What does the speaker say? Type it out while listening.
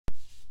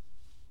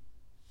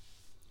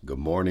Good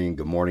morning,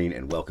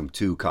 and welcome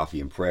to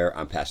Coffee and Prayer.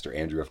 I'm Pastor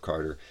Andrew F.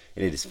 Carter,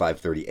 and it is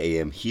 5:30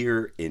 a.m.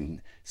 here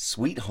in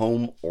Sweet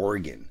Home,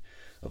 Oregon.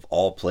 Of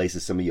all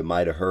places, some of you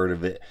might have heard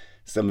of it.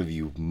 Some of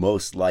you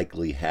most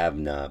likely have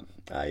not.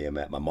 I am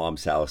at my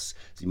mom's house,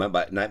 so you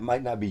might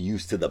not be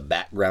used to the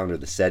background or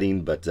the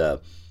setting, but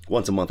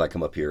once a month I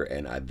come up here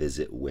and I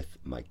visit with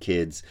my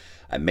kids.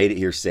 I made it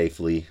here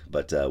safely,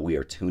 but we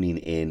are tuning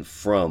in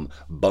from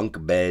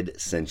Bunk Bed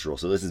Central.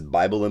 So this is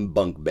Bible and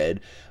Bunk Bed,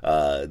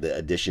 the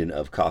edition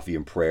of Coffee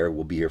and Prayer.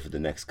 We'll be here for the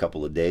next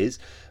couple of days.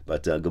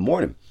 But good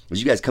morning.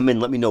 As you guys come in,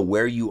 let me know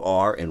where you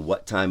are and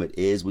what time it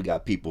is. We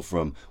got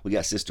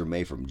Sister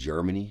May from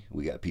Germany.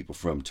 We got people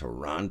from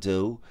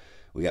Toronto.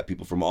 We got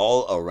people from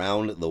all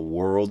around the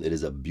world. It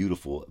is a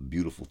beautiful,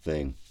 beautiful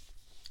thing.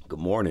 Good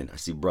morning. I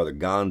see Brother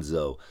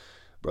Gonzo,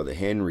 Brother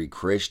Henry,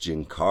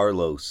 Christian,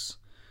 Carlos.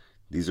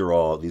 These are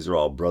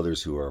all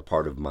brothers who are a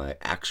part of my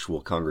actual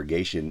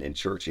congregation and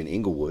church in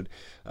Inglewood.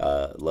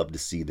 Love to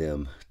see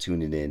them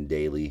tuning in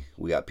daily.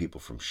 We got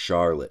people from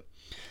Charlotte,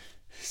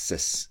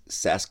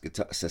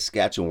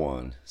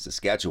 Saskatchewan,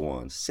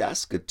 Saskatchewan.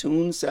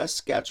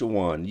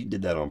 You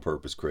did that on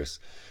purpose, Chris,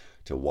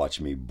 to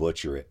watch me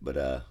butcher it,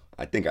 but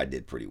I think I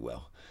did pretty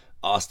well.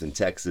 Austin,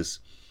 Texas.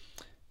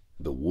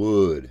 The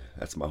Wood,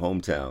 that's my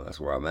hometown. That's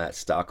where I'm at.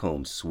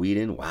 Stockholm,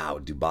 Sweden. Wow,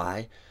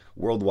 Dubai.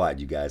 Worldwide,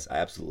 you guys. I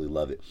absolutely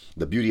love it.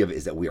 The beauty of it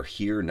is that we are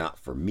here not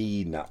for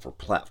me, not for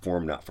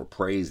platform, not for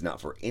praise, not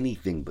for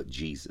anything but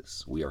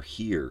Jesus. We are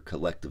here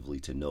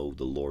collectively to know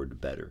the Lord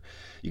better.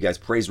 You guys,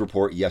 praise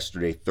report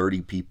yesterday,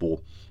 30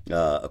 people,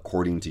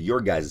 according to your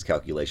guys'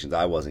 calculations.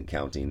 I wasn't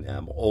counting.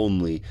 I'm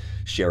only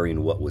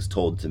sharing what was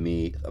told to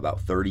me.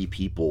 About 30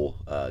 people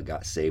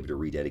got saved or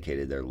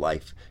rededicated their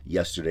life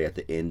yesterday at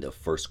the end of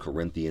First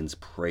Corinthians.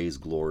 Praise,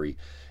 glory,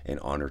 and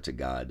honor to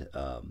God.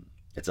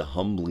 It's a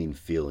humbling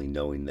feeling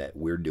knowing that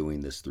we're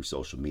doing this through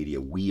social media.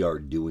 We are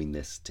doing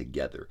this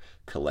together,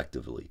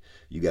 collectively.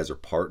 You guys are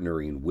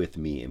partnering with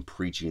me in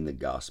preaching the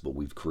gospel.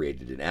 We've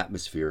created an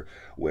atmosphere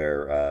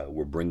where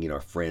we're bringing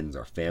our friends,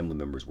 our family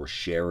members, we're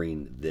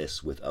sharing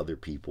this with other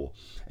people,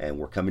 and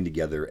we're coming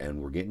together and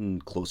we're getting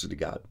closer to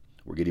God.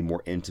 We're getting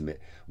more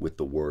intimate with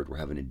the Word. We're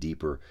having a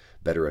deeper,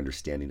 better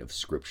understanding of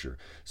Scripture.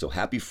 So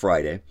happy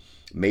Friday.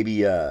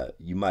 Maybe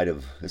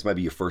this might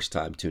be your first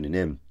time tuning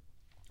in.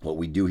 What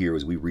we do here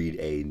is we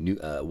read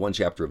one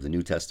chapter of the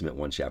New Testament,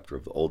 one chapter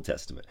of the Old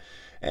Testament,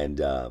 and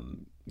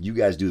you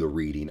guys do the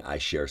reading. I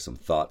share some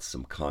thoughts,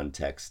 some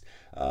context,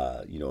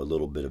 a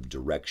little bit of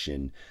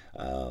direction,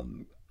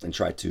 and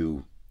try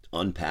to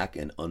unpack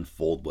and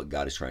unfold what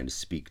God is trying to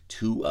speak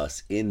to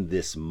us in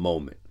this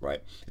moment,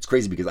 right? It's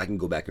crazy because I can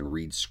go back and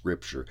read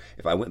scripture.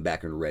 If I went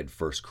back and read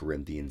First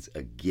Corinthians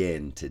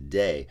again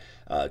today,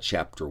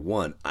 chapter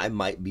 1, I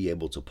might be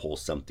able to pull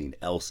something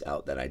else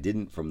out that I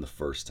didn't from the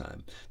first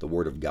time. The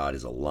Word of God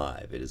is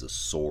alive. It is a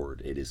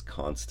sword. It is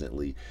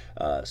constantly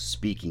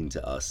speaking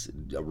to us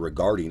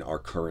regarding our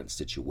current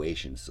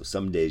situation. So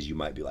some days you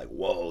might be like,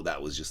 whoa,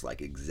 that was just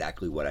like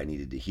exactly what I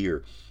needed to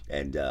hear.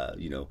 And,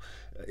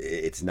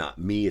 it's not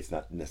me. It's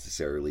not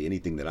necessarily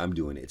anything that I'm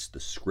doing. It's the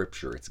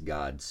scripture. It's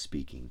God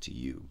speaking to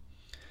you.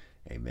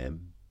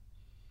 Amen.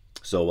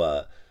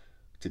 So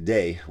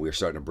today we're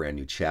starting a brand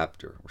new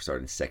chapter. We're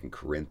starting Second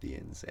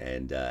Corinthians.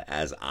 And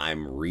as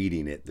I'm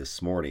reading it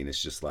this morning,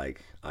 it's just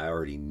like I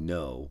already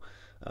know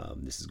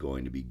this is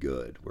going to be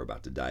good. We're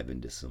about to dive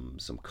into some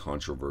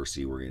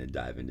controversy. We're going to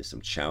dive into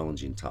some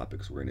challenging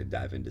topics. We're going to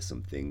dive into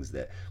some things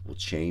that will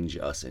change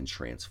us and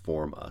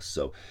transform us.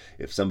 So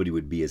if somebody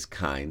would be as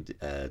kind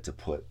to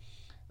put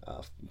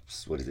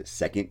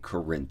Second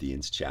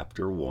Corinthians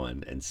chapter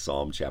 1 and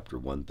Psalm chapter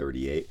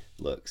 138.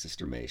 Look,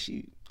 Sister May,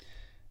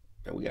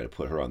 we got to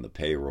put her on the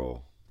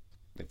payroll.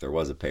 If there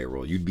was a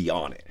payroll, you'd be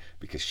on it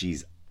because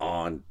she's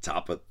on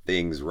top of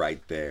things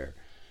right there.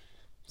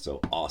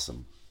 So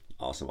awesome.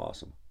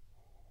 Awesome.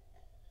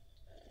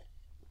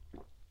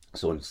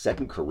 So in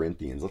Second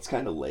Corinthians, let's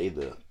kind of lay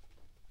the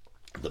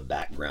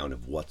background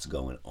of what's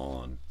going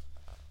on.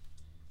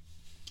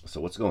 So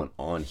what's going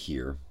on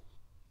here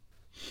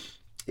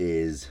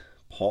is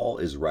Paul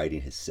is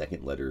writing his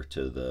second letter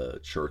to the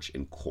church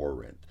in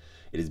Corinth.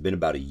 It has been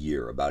about a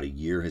year. About a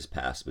year has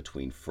passed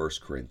between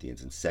First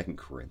Corinthians and Second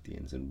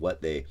Corinthians, and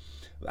what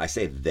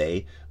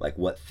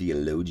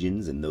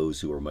theologians and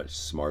those who are much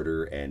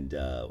smarter and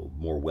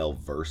more well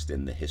versed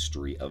in the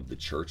history of the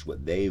church,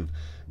 what they've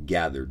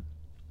gathered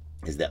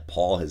is that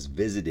Paul has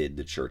visited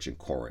the church in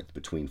Corinth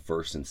between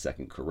First and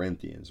Second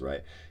Corinthians,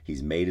 right?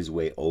 He's made his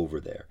way over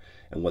there,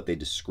 and what they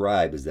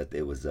describe is that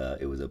it was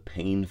a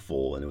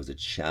painful and it was a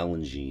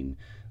challenging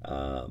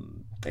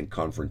and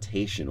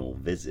confrontational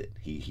visit.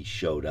 He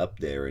showed up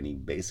there and he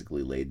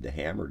basically laid the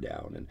hammer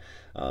down, and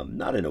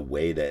not in a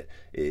way that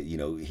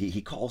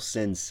he calls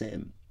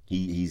sin.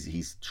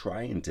 He's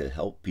trying to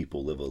help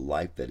people live a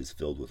life that is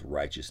filled with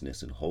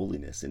righteousness and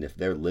holiness. And if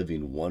they're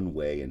living one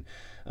way, and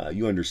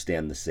you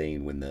understand the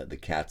saying, when the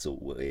cat's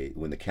away,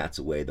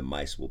 the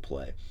mice will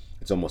play.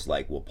 It's almost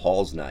like, well,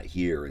 Paul's not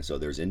here, and so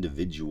there's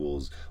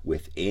individuals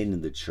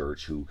within the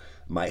church who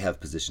might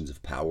have positions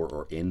of power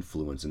or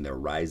influence, and they're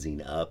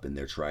rising up and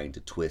they're trying to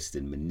twist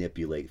and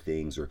manipulate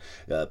things, or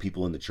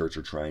people in the church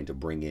are trying to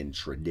bring in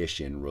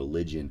tradition,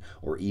 religion,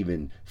 or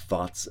even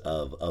thoughts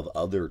of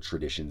other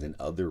traditions and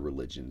other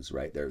religions,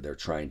 right? They're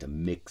trying to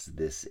mix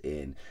this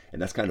in,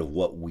 and that's kind of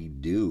what we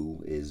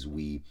do. Is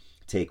we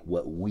take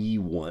what we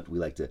want. We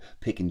like to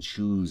pick and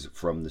choose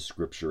from the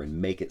scripture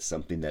and make it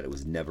something that it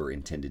was never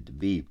intended to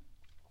be.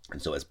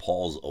 And so as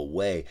Paul's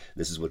away,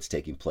 this is what's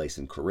taking place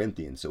in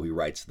Corinthians. So he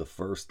writes the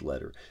first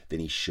letter,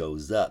 then he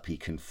shows up, he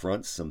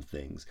confronts some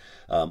things.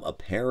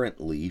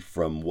 Apparently,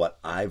 from what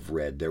I've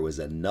read, there was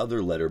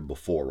another letter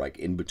before, like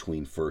in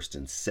between first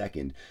and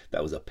second,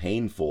 that was a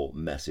painful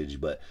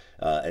message, but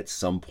at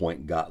some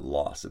point got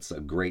lost. It's a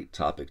great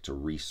topic to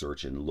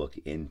research and look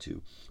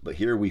into. But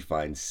here we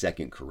find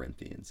Second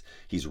Corinthians.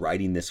 He's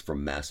writing this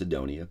from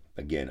Macedonia,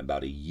 again,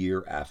 about a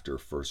year after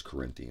First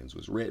Corinthians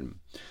was written.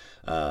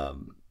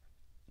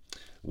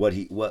 What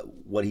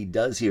he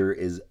does here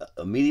is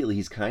immediately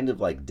he's kind of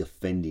like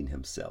defending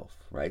himself,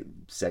 right?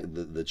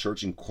 The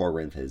church in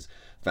Corinth has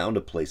found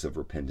a place of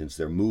repentance.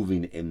 They're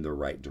moving in the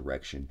right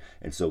direction.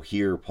 And so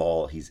here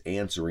Paul, he's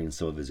answering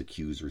some of his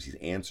accusers. He's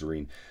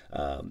answering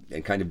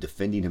and kind of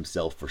defending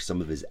himself for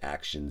some of his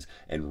actions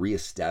and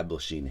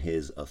reestablishing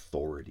his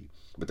authority.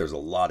 But there's a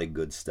lot of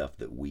good stuff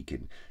that we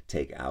can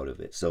take out of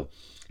it. So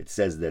it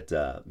says that,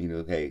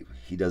 hey,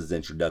 he does his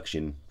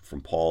introduction from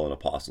Paul, an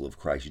apostle of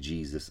Christ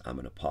Jesus. I'm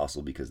an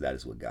apostle because that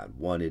is what God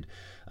wanted.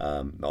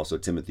 Also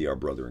Timothy, our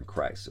brother in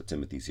Christ. So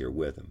Timothy's here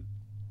with him.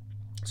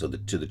 So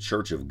to the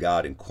church of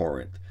God in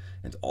Corinth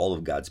and to all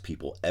of God's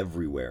people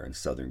everywhere in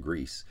southern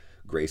Greece,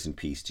 grace and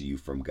peace to you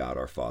from God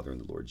our Father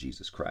and the Lord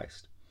Jesus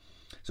Christ.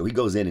 So he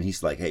goes in and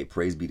he's like, hey,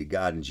 praise be to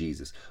God and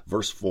Jesus.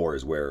 Verse 4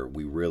 is where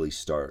we really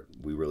start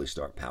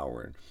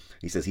powering.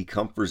 He says, he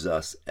comforts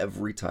us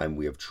every time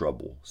we have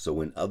trouble. So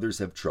when others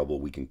have trouble,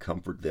 we can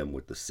comfort them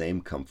with the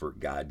same comfort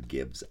God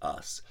gives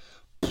us.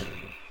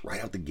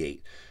 Right out the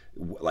gate,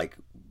 like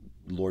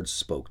Lord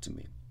spoke to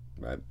me,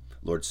 right?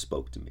 Lord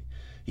spoke to me.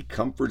 He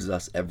comforts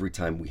us every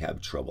time we have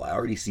trouble. I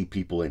already see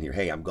people in here.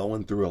 Hey, I'm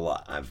going through a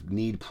lot. I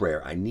need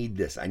prayer. I need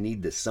this. I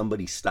need this.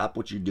 Somebody stop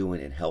what you're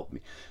doing and help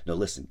me. No,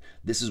 listen,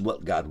 this is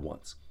what God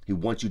wants. He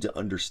wants you to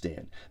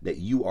understand that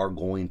you are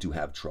going to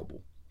have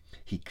trouble.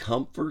 He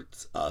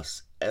comforts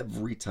us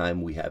every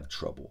time we have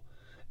trouble.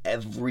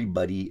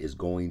 Everybody is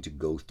going to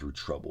go through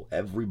trouble.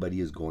 Everybody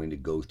is going to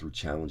go through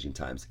challenging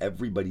times.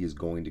 Everybody is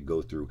going to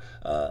go through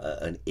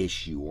an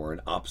issue or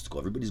an obstacle.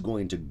 Everybody's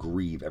going to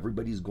grieve.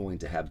 Everybody's going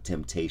to have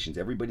temptations.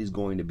 Everybody's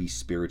going to be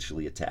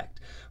spiritually attacked,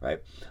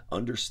 right?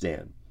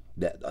 Understand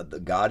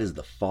that God is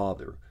the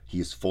Father. He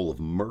is full of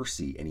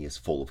mercy and he is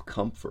full of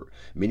comfort.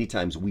 Many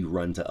times we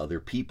run to other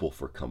people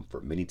for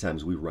comfort. Many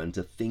times we run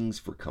to things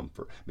for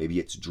comfort. Maybe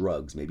it's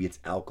drugs, maybe it's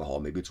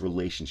alcohol, maybe it's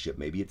relationship,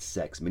 maybe it's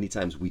sex. Many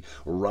times we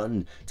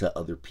run to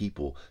other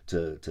people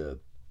to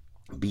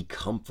be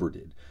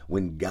comforted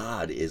when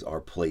God is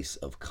our place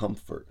of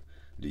comfort.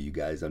 Do you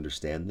guys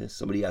understand this?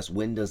 Somebody asked,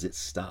 when does it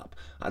stop?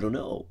 I don't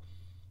know.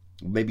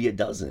 Maybe it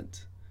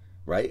doesn't.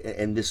 Right?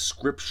 And this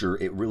scripture,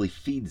 it really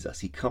feeds us.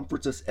 He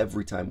comforts us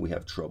every time we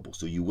have trouble.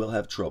 So you will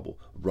have trouble.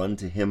 Run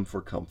to him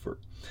for comfort.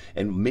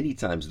 And many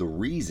times the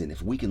reason,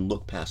 if we can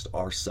look past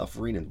our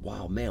suffering and,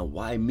 wow, man,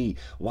 why me?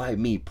 Why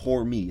me?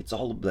 Poor me. It's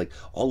all like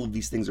all of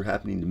these things are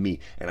happening to me.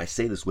 And I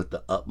say this with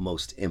the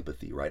utmost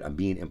empathy, right? I'm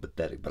being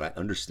empathetic, but I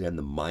understand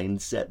the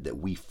mindset that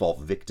we fall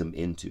victim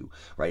into,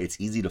 right? It's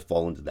easy to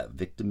fall into that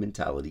victim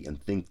mentality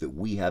and think that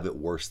we have it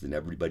worse than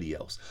everybody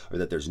else, or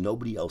that there's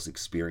nobody else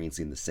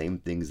experiencing the same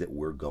things that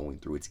we're going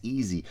through. It's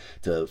easy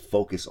to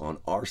focus on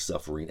our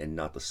suffering and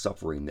not the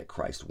suffering that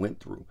Christ went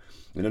through.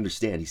 And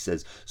understand, he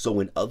says, so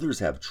when others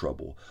have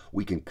trouble,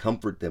 we can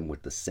comfort them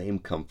with the same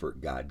comfort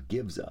God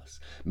gives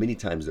us. Many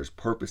times there's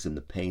purpose in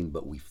the pain,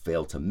 but we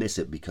fail to miss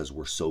it because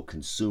we're so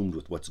consumed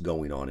with what's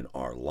going on in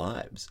our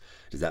lives.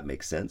 Does that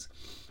make sense?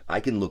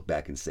 I can look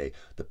back and say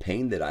the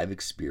pain that I've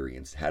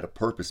experienced had a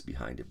purpose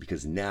behind it,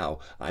 because now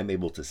I'm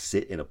able to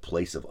sit in a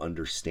place of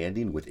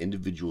understanding with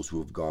individuals who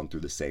have gone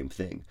through the same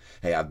thing.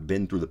 Hey, I've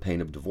been through the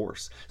pain of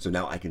divorce. So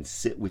now I can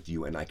sit with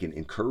you and I can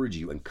encourage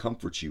you and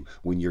comfort you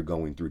when you're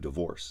going through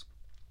divorce.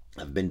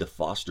 I've been to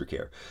foster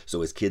care.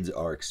 So as kids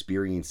are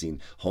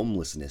experiencing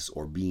homelessness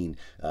or being,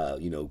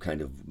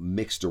 kind of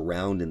mixed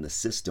around in the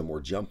system,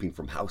 or jumping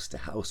from house to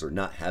house, or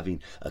not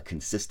having a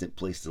consistent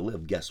place to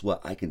live, guess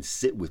what? I can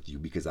sit with you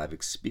because I've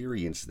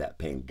experienced that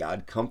pain.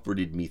 God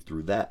comforted me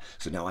through that.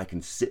 So now I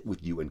can sit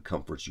with you and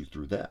comfort you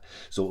through that.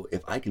 So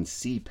if I can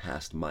see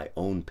past my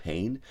own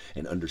pain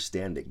and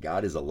understand that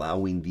God is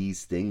allowing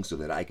these things so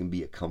that I can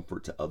be a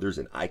comfort to others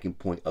and I can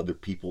point other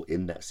people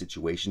in that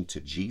situation to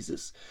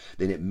Jesus,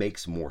 then it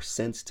makes more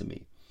sense to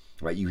me.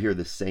 Right? You hear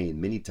this saying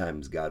many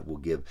times: God will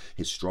give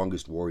his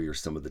strongest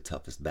warriors some of the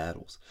toughest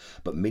battles.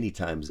 But many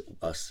times,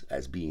 us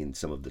as being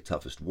some of the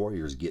toughest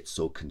warriors get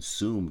so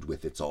consumed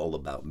with it's all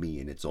about me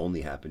and it's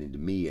only happening to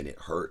me and it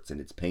hurts and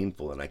it's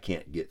painful and I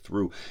can't get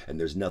through and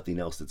there's nothing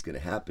else that's going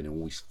to happen. And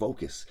when we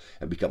focus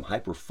and become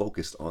hyper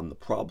focused on the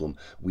problem,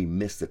 we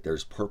miss that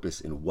there's purpose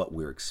in what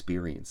we're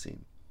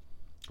experiencing,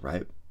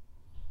 right?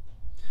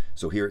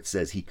 So here it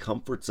says he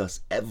comforts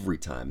us every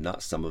time,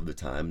 not some of the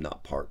time,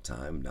 not part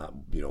time, not,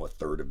 a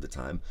third of the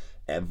time,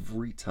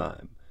 every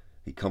time.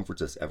 He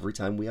comforts us every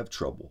time we have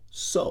trouble.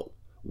 So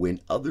when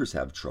others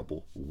have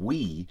trouble,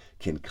 we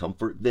can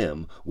comfort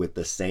them with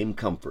the same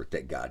comfort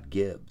that God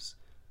gives.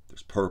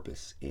 There's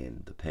purpose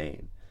in the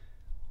pain.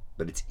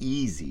 But it's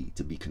easy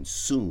to be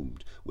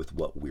consumed with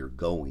what we're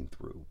going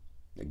through.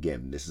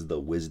 Again, this is the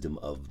wisdom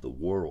of the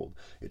world.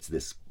 It's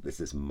this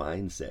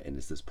mindset and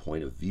it's this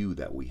point of view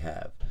that we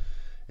have.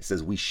 It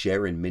says we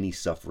share in many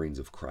sufferings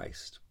of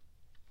Christ.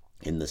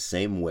 In the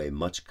same way,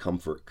 much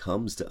comfort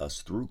comes to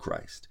us through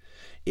Christ.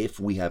 If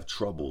we have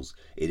troubles,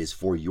 it is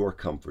for your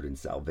comfort and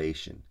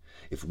salvation.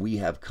 If we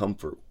have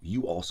comfort,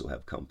 you also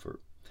have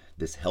comfort.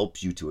 This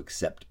helps you to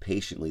accept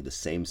patiently the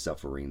same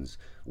sufferings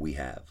we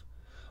have.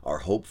 Our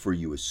hope for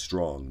you is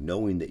strong,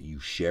 knowing that you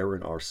share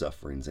in our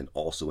sufferings and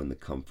also in the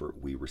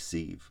comfort we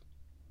receive.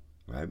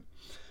 Right?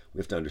 We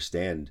have to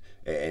understand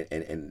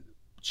and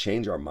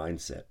change our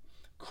mindset.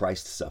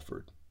 Christ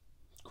suffered.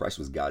 Christ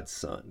was God's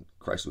son.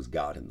 Christ was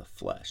God in the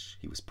flesh.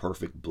 He was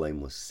perfect,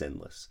 blameless,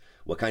 sinless.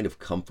 What kind of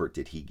comfort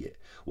did he get?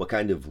 What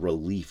kind of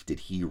relief did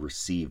he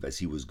receive as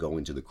he was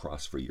going to the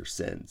cross for your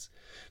sins?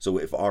 So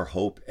if our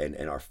hope and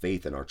our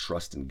faith and our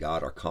trust in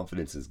God, our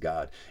confidence in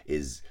God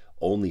is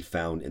only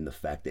found in the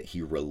fact that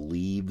he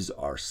relieves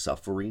our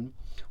suffering,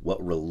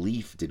 what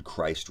relief did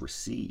Christ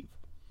receive?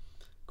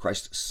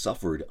 Christ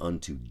suffered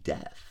unto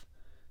death.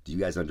 Do you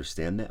guys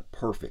understand that?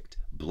 Perfect,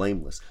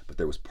 blameless, but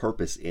there was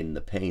purpose in the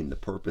pain. The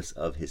purpose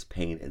of his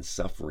pain and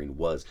suffering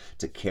was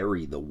to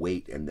carry the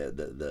weight and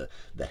the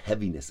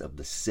heaviness of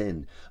the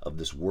sin of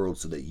this world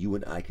so that you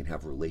and I can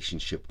have a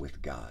relationship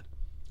with God,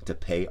 to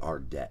pay our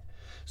debt.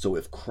 So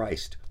if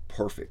Christ,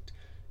 perfect,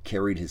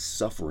 carried his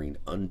suffering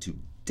unto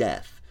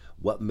death,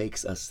 what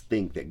makes us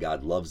think that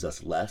God loves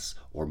us less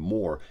or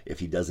more if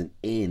he doesn't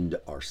end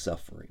our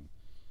suffering?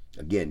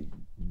 Again,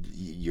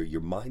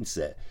 your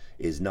mindset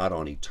is not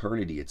on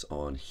eternity, it's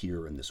on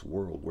here in this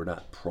world. We're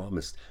not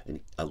promised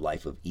a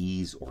life of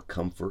ease or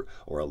comfort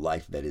or a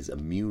life that is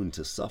immune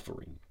to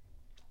suffering.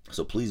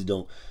 So please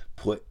don't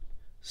put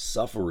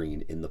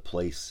suffering in the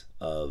place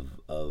of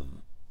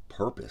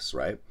purpose,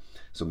 right?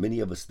 So many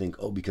of us think,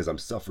 oh, because I'm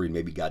suffering,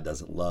 maybe God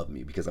doesn't love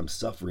me. Because I'm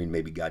suffering,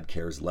 maybe God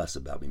cares less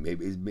about me.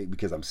 Maybe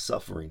because I'm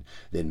suffering,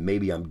 then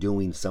maybe I'm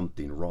doing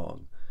something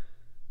wrong.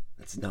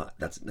 That's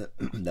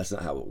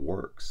not how it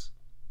works.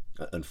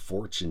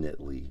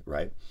 Unfortunately,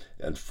 right?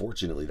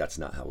 Unfortunately, that's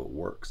not how it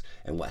works.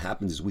 And what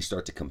happens is we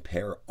start to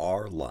compare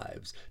our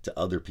lives to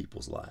other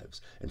people's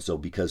lives. And so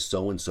because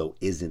so-and-so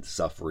isn't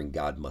suffering,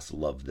 God must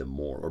love them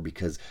more. Or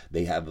because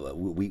they have,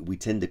 we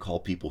tend to call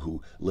people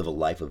who live a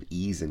life of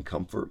ease and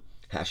comfort,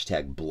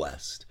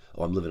 #blessed.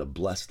 Oh, I'm living a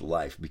blessed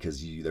life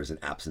because there's an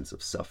absence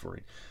of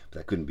suffering. But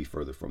that couldn't be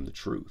further from the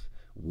truth.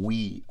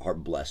 We are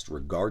blessed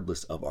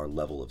regardless of our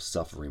level of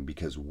suffering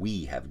because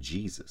we have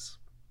Jesus.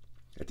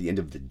 At the end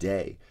of the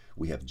day,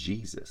 we have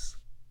Jesus.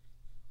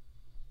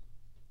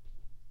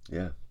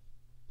 Yeah.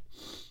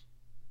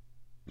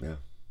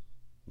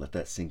 Let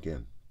that sink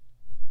in.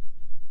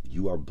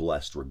 You are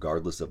blessed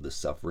regardless of the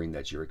suffering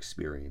that you're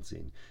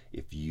experiencing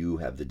if you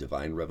have the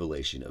divine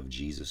revelation of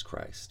Jesus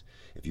Christ,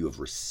 if you have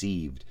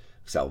received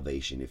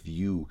salvation, if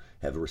you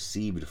have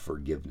received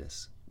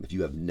forgiveness, if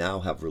you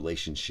now have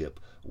relationship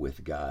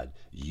with God,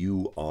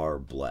 you are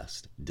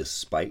blessed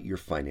despite your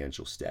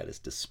financial status,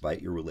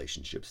 despite your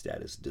relationship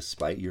status,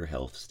 despite your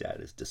health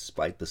status,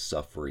 despite the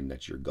suffering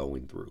that you're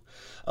going through.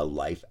 A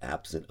life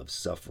absent of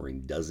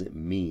suffering doesn't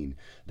mean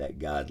that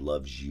God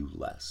loves you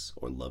less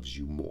or loves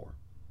you more.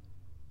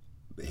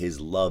 His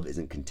love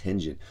isn't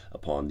contingent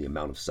upon the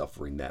amount of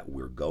suffering that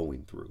we're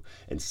going through.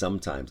 And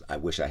sometimes I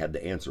wish I had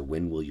the answer.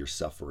 When will your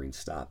suffering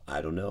stop?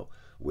 I don't know.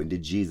 When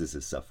did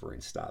Jesus' suffering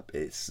stop?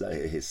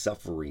 His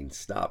suffering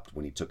stopped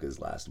when he took his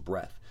last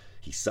breath.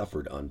 He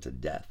suffered unto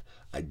death.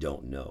 I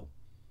don't know.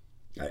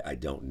 I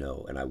don't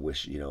know. And I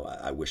wish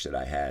that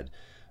I had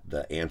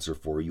the answer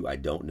for you. I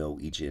don't know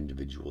each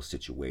individual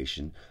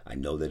situation. I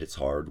know that it's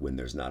hard when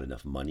there's not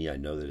enough money. I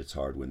know that it's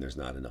hard when there's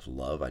not enough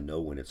love. I know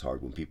when it's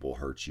hard when people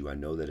hurt you. I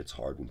know that it's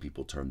hard when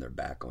people turn their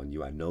back on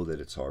you. I know that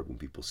it's hard when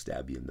people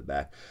stab you in the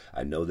back.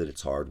 I know that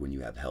it's hard when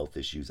you have health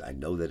issues. I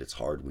know that it's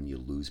hard when you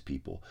lose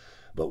people.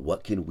 But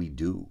what can we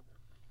do?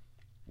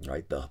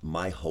 Right?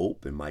 My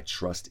hope and my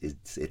trust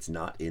it's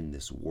not in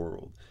this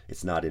world.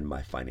 It's not in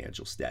my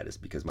financial status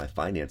because my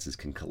finances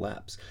can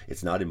collapse.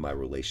 It's not in my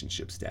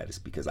relationship status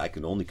because I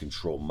can only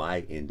control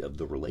my end of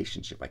the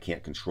relationship. I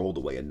can't control the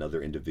way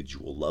another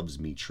individual loves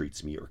me,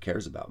 treats me, or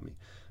cares about me.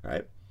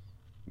 Right?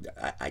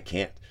 I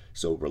can't.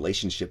 So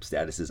relationship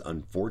statuses,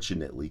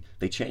 unfortunately,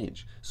 they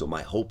change. So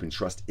my hope and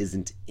trust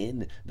isn't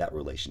in that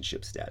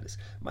relationship status.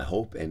 My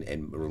hope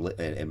and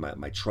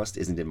my trust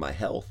isn't in my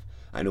health.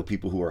 I know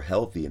people who are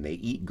healthy and they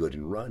eat good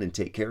and run and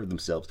take care of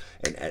themselves,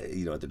 and at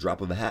the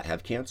drop of a hat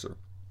have cancer.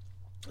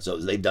 So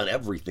they've done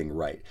everything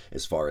right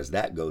as far as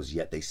that goes,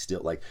 yet they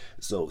still like,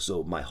 so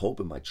my hope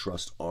and my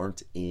trust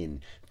aren't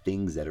in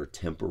things that are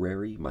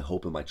temporary. My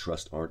hope and my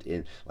trust aren't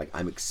in, like,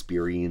 I'm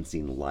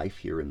experiencing life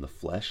here in the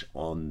flesh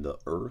on the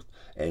earth,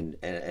 and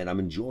I'm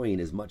enjoying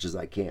as much as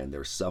I can.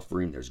 There's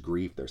suffering, there's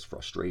grief, there's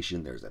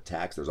frustration, there's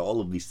attacks, there's all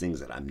of these things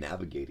that I'm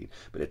navigating.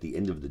 But at the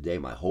end of the day,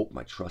 my hope,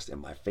 my trust,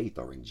 and my faith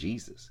are in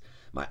Jesus.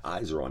 My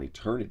eyes are on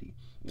eternity,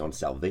 on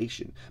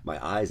salvation.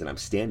 My eyes, and I'm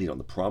standing on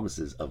the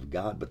promises of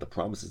God. But the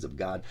promises of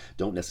God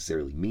don't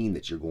necessarily mean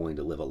that you're going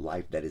to live a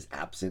life that is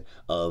absent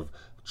of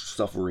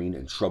suffering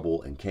and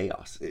trouble and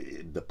chaos.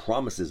 The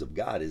promises of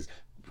God is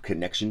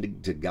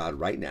connection to God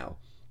right now,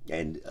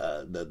 and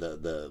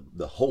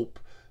the hope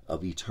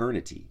of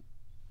eternity,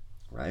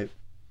 right?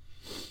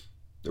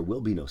 There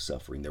will be no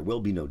suffering. There will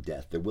be no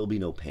death. There will be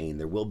no pain.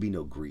 There will be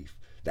no grief.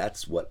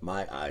 That's what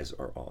my eyes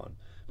are on.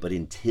 But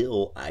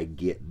until I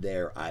get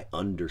there, I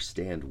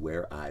understand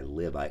where I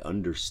live. I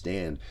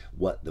understand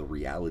what the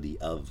reality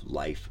of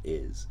life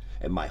is.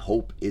 And my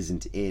hope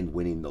isn't in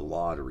winning the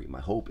lottery. My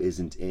hope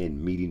isn't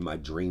in meeting my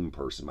dream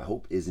person. My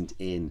hope isn't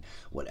in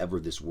whatever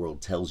this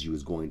world tells you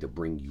is going to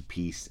bring you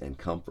peace and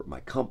comfort. My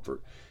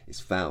comfort is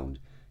found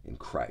in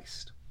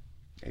Christ.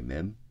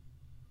 Amen.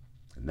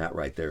 And that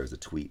right there is a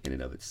tweet in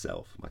and of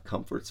itself. My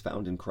comfort's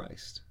found in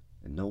Christ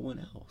and no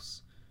one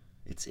else.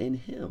 It's in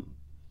Him.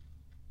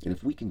 And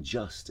if we can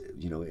just,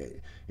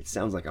 it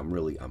sounds like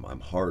I'm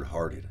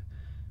hard-hearted.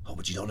 Oh,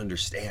 but you don't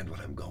understand what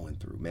I'm going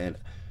through. Man,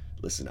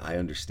 listen, I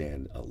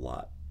understand a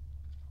lot.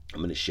 I'm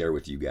going to share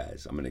with you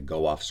guys. I'm going to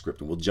go off script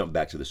and we'll jump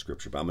back to the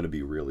scripture, but I'm going to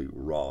be really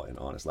raw and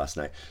honest. Last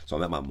night, so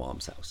I'm at my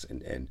mom's house,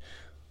 and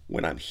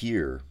when I'm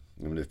here,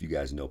 I don't know if you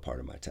guys know part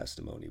of my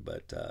testimony,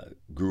 but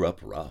grew up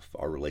rough.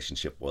 Our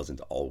relationship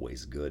wasn't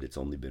always good. It's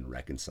only been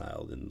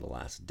reconciled in the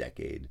last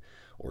decade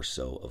or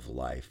so of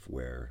life,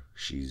 where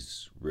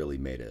she's really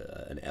made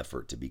an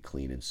effort to be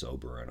clean and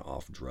sober and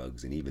off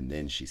drugs. And even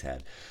then, she's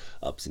had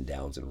ups and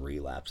downs and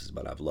relapses,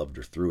 but I've loved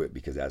her through it,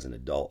 because as an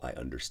adult, I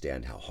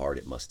understand how hard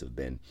it must have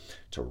been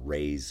to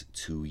raise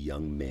two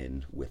young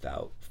men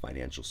without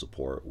financial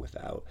support,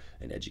 without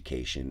an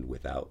education,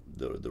 without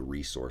the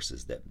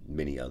resources that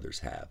many others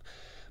have.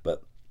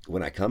 But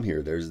when I come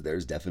here,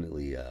 there's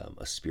definitely a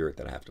spirit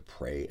that I have to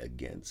pray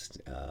against,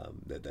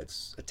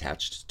 that's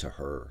attached to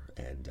her.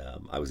 And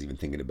I was even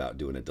thinking about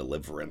doing a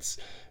deliverance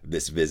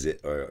this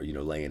visit, or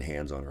laying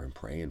hands on her and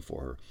praying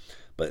for her.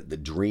 But the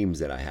dreams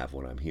that I have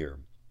when I'm here.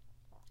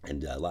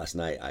 And last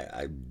night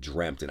I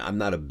dreamt, and I'm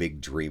not a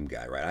big dream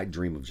guy, right? I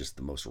dream of just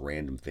the most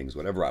random things.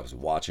 Whatever I was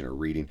watching or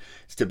reading,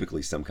 it's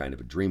typically some kind of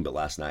a dream. But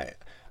last night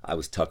I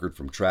was tuckered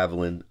from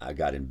traveling. I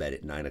got in bed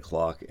at 9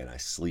 o'clock and I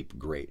sleep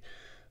great.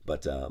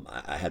 But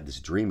I had this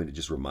dream, and it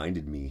just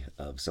reminded me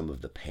of some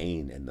of the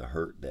pain and the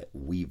hurt that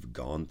we've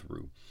gone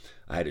through.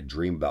 I had a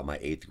dream about my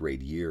eighth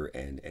grade year,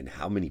 and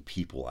how many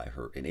people I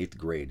hurt. In eighth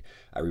grade,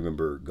 I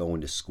remember going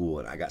to school,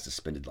 and I got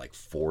suspended like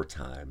 4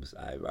 times.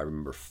 I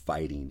remember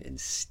fighting and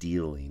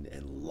stealing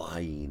and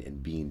lying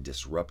and being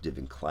disruptive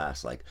in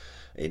class. Like,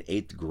 in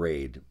eighth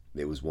grade,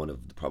 it was one of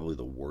probably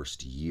the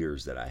worst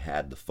years that I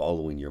had. The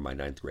following year, my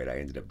ninth grade, I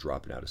ended up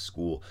dropping out of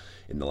school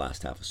in the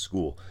last half of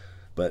school.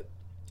 But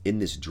in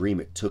this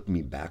dream, it took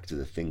me back to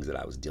the things that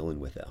I was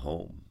dealing with at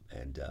home.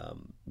 And,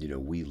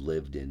 we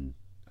lived in,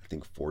 I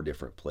think, 4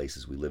 different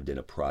places. We lived in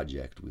a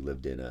project. We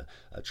lived in a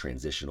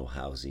transitional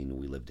housing.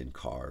 We lived in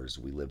cars.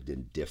 We lived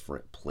in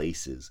different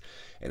places.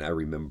 And I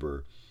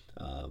remember,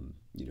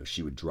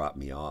 she would drop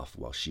me off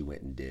while she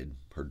went and did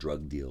her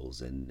drug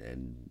deals and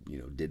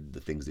did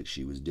the things that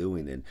she was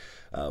doing.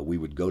 And we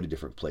would go to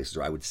different places,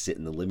 or I would sit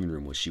in the living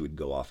room while she would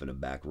go off in a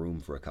back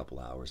room for a couple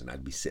hours, and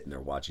I'd be sitting there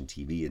watching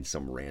TV in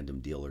some random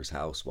dealer's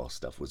house while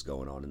stuff was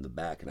going on in the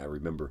back. And I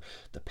remember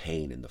the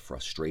pain and the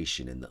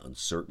frustration and the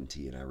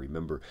uncertainty. And I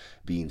remember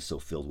being so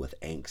filled with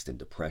angst and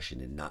depression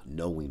and not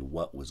knowing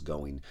what was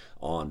going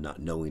on,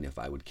 not knowing if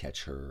I would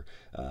catch her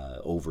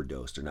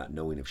overdosed, or not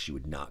knowing if she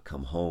would not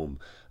come home.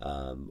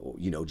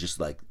 Just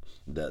like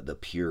the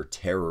pure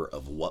terror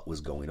of what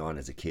was going on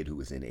as a kid who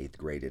was in eighth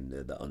grade, and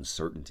the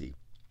uncertainty.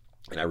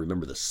 And I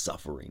remember the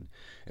suffering,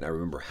 and I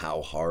remember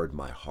how hard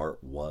my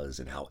heart was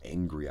and how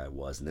angry I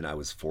was. And then I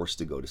was forced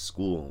to go to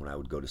school, and when I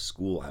would go to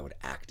school, I would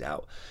act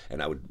out,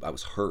 and I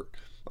was hurt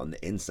on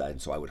the inside,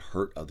 and so I would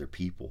hurt other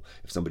people.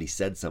 If somebody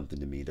said something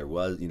to me, I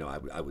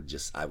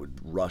would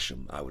rush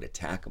them, I would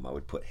attack them, I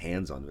would put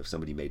hands on them. If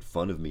somebody made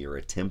fun of me or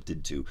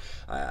attempted to,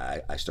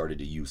 I started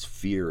to use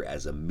fear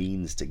as a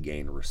means to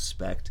gain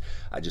respect.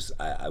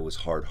 I was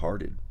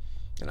hard-hearted,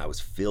 and I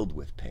was filled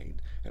with pain,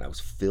 and I was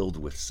filled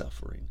with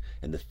suffering,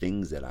 and the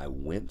things that I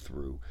went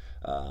through,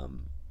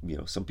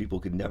 some people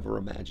could never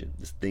imagine.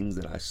 The things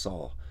that I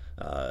saw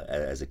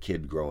as a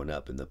kid growing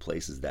up, and the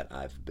places that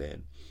I've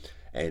been.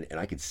 And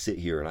I could sit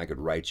here and I could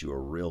write you a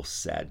real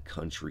sad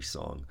country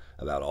song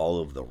about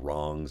all of the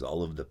wrongs,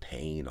 all of the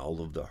pain,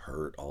 all of the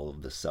hurt, all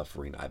of the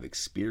suffering I've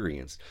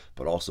experienced,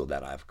 but also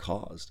that I've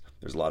caused.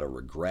 There's a lot of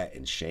regret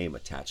and shame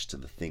attached to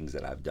the things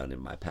that I've done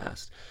in my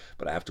past.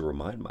 But I have to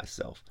remind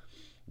myself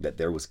that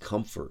there was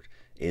comfort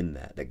in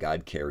that, that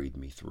God carried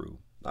me through.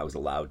 I was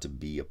allowed to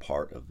be a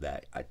part of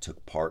that. I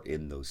took part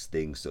in those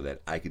things so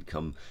that I could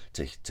come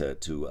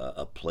to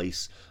a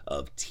place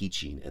of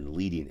teaching and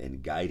leading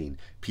and guiding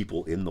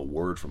people in the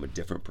Word from a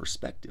different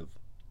perspective.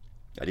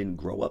 I didn't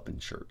grow up in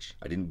church.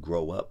 I didn't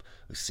grow up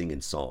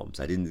singing psalms.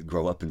 I didn't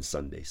grow up in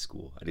Sunday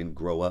school. I didn't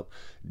grow up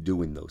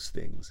doing those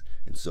things.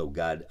 And so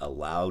God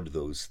allowed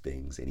those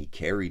things and He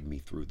carried me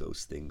through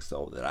those things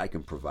so that I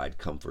can provide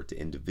comfort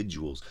to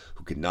individuals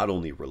who can not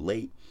only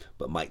relate,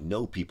 but might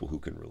know people who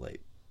can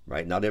relate.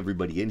 Right? Not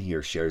everybody in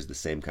here shares the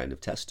same kind of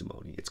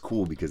testimony. It's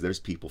cool because there's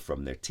people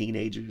from their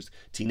teenage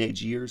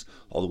years,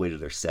 all the way to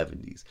their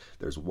 70s.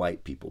 There's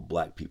white people,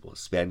 black people,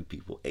 Hispanic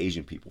people,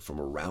 Asian people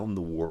from around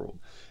the world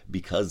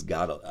because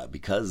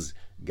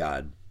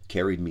God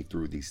carried me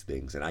through these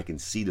things, and I can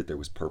see that there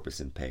was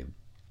purpose in pain.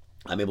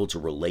 I'm able to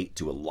relate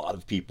to a lot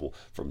of people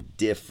from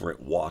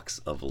different walks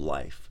of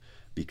life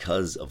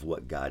because of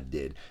what God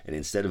did. And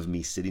instead of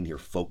me sitting here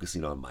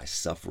focusing on my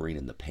suffering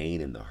and the pain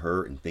and the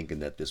hurt and thinking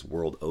that this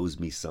world owes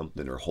me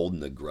something or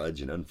holding a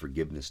grudge and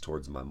unforgiveness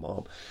towards my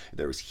mom,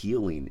 there was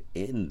healing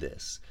in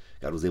this.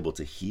 God was able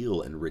to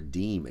heal and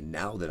redeem. And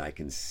now that I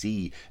can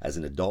see as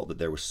an adult that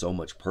there was so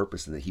much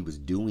purpose and that He was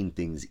doing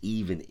things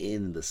even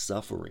in the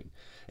suffering.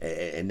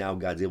 And now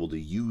God's able to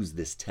use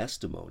this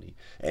testimony.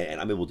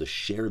 And I'm able to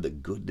share the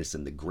goodness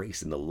and the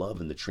grace and the love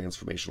and the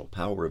transformational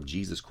power of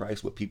Jesus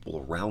Christ with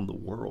people around the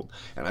world.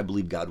 And I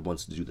believe God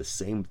wants to do the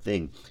same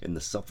thing in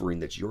the suffering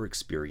that you're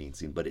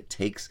experiencing. But it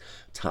takes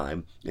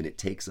time, and it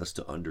takes us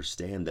to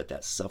understand that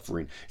that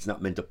suffering is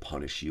not meant to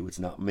punish you. It's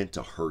not meant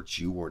to hurt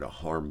you or to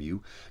harm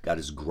you. God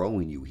is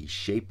growing you. He's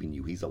shaping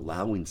you. He's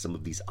allowing some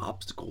of these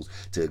obstacles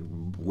to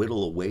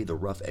whittle away the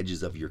rough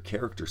edges of your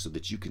character so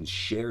that you can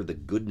share the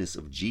goodness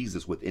of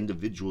Jesus with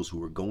individuals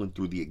who are going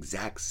through the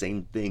exact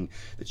same thing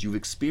that you've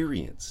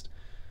experienced.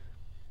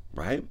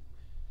 Right?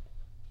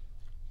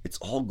 It's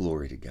all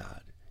glory to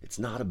God. It's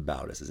not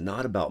about us. It's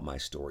not about my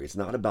story. It's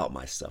not about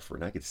my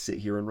suffering. I could sit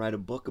here and write a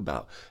book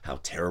about how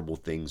terrible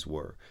things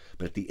were.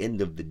 But at the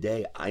end of the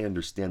day, I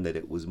understand that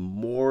it was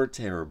more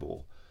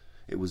terrible.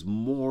 It was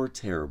more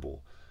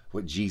terrible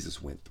what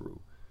Jesus went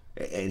through.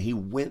 And He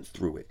went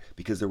through it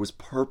because there was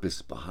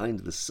purpose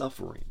behind the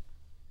suffering.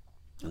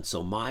 And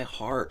so my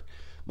heart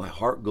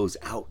goes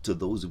out to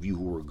those of you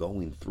who are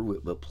going through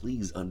it, but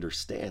please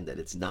understand that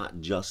it's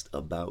not just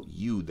about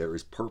you. There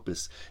is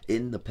purpose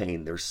in the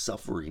pain. There's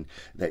suffering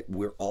that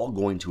we're all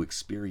going to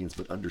experience,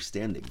 but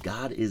understand that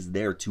God is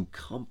there to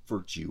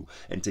comfort you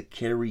and to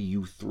carry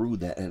you through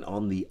that. And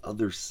on the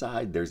other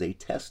side, there's a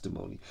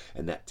testimony,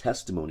 and that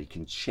testimony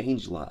can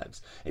change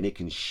lives, and it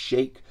can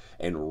shake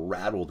and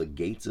rattle the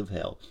gates of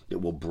hell.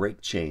 It will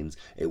break chains.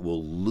 It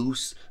will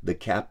loose the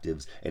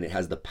captives, and it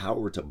has the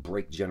power to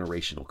break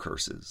generational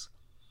curses.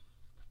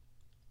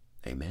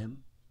 Amen.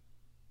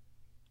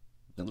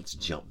 Now let's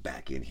jump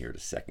back in here to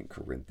 2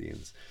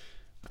 Corinthians.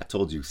 I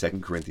told you 2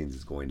 Corinthians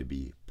is going to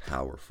be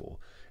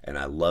powerful. And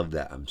I love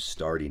that I'm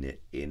starting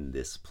it in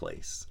this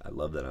place. I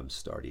love that I'm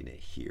starting it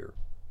here.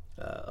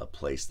 A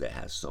place that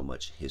has so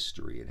much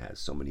history and has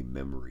so many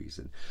memories,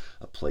 and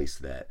a place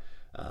that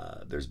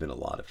there's been a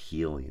lot of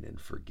healing and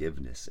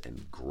forgiveness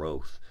and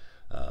growth.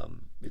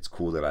 It's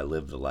cool that I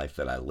live the life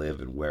that I live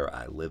and where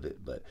I live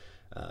it, but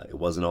it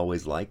wasn't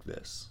always like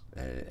this.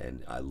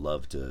 And I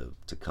love to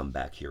come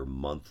back here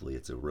monthly.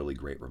 It's a really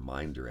great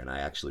reminder, and I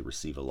actually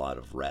receive a lot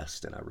of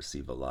rest and I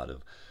receive a lot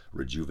of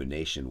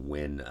rejuvenation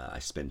when I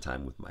spend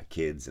time with my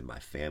kids and my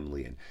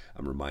family, and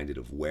I'm reminded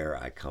of where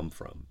I come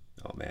from.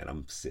 Oh man,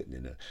 I'm sitting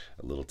in a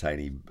little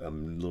tiny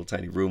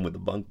room with a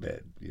bunk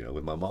bed,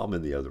 with my mom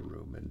in the other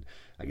room, and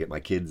I get my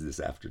kids this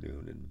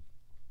afternoon, and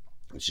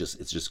it's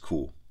just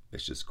cool.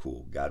 It's just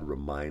cool. God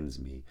reminds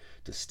me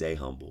to stay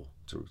humble,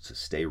 to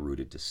stay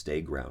rooted, to stay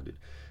grounded,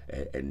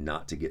 and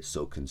not to get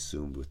so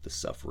consumed with the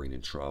suffering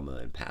and trauma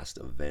and past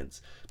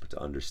events, but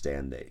to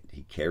understand that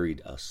He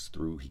carries us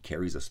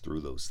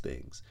through those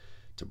things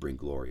to bring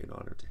glory and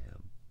honor to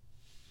Him.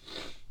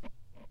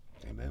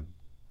 Amen.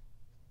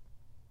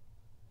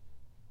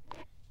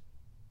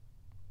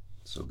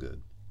 So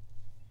good.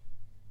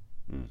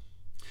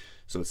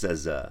 So it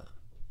says,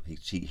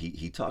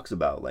 he talks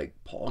about, like,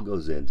 Paul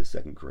goes into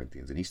 2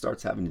 Corinthians and he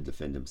starts having to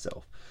defend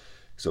himself.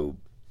 So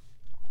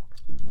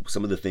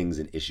some of the things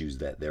and issues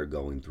that they're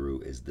going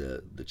through is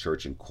the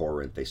church in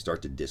Corinth, they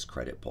start to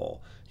discredit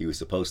Paul. He was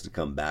supposed to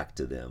come back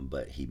to them,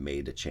 but he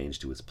made a change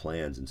to his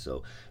plans. And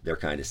so they're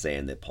kind of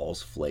saying that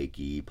Paul's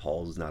flaky.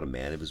 Paul's not a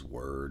man of his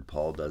word.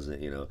 Paul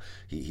doesn't,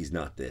 he's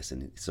not this.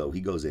 And so he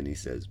goes in and he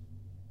says,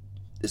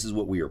 This is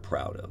what we are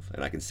proud of,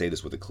 and I can say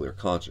this with a clear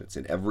conscience.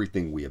 In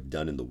everything we have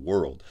done in the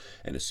world,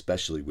 and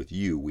especially with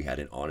you, we had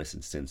an honest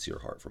and sincere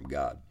heart from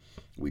God.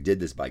 We did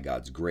this by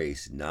God's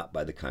grace, not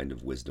by the kind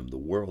of wisdom the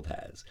world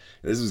has.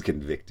 This is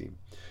convicting,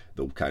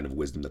 the kind of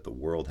wisdom that the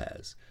world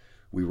has.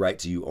 We write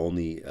to you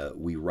only.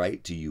 We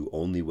write to you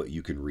only what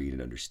you can read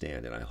and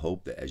understand. And I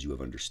hope that as you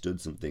have understood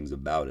some things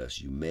about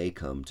us, you may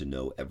come to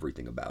know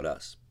everything about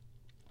us.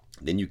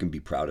 Then you can be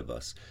proud of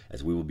us,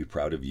 as we will be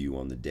proud of you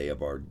on the day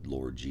of our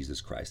Lord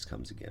Jesus Christ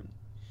comes again.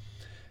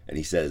 And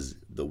he says,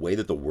 the way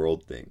that the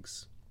world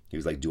thinks, he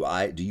was like, do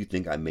you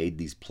think I made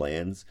these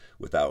plans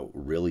without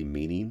really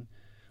meaning?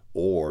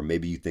 Or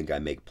maybe you think I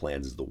make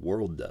plans as the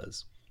world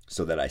does,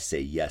 so that I say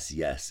yes,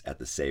 yes, at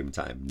the same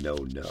time, no,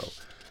 no.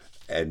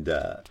 And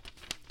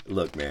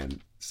look,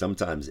 man,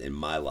 sometimes in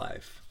my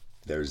life,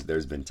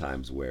 there's been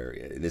times where,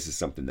 and this is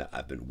something that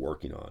I've been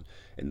working on,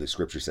 and the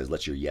scripture says,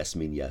 let your yes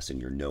mean yes and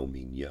your no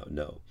mean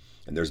no.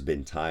 And there's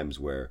been times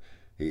where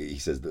he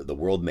says the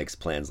world makes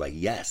plans like,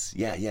 yes,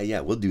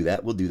 yeah, we'll do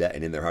that.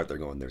 And in their heart, they're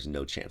going, there's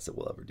no chance that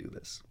we'll ever do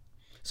this.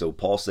 So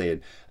Paul's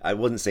saying, I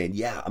wasn't saying,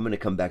 yeah, I'm going to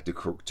come back to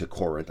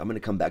Corinth. I'm going to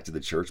come back to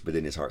the church. But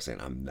in his heart saying,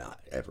 I'm not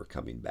ever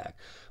coming back.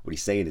 What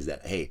he's saying is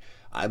that, hey,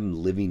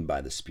 I'm living by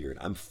the Spirit.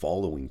 I'm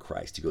following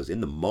Christ. He goes, in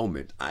the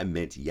moment, I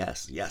meant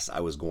yes, I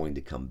was going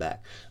to come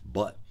back.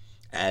 But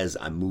as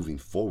I'm moving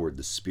forward,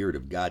 the Spirit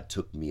of God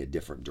took me a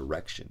different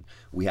direction.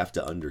 We have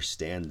to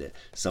understand that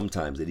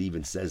sometimes it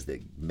even says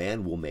that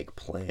man will make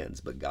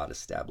plans, but God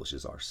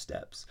establishes our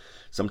steps.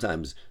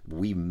 Sometimes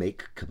we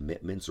make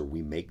commitments or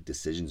we make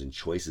decisions and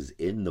choices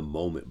in the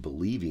moment,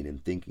 believing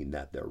and thinking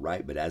that they're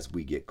right. But as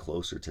we get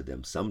closer to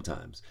them,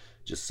 sometimes,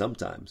 just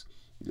sometimes,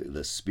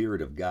 the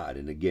Spirit of God,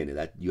 and again,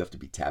 that you have to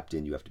be tapped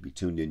in, you have to be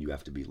tuned in, you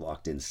have to be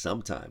locked in.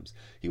 Sometimes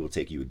he will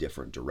take you a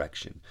different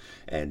direction.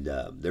 And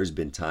there's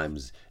been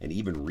times, and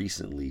even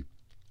recently,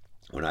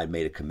 when I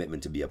made a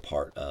commitment to be a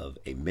part of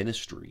a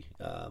ministry,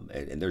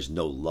 and there's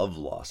no love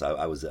loss.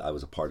 I was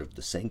a part of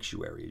the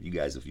Sanctuary. You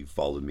guys, if you've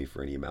followed me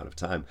for any amount of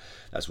time,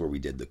 that's where we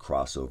did the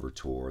crossover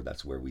tour.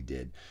 That's where we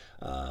did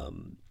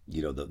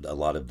a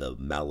lot of the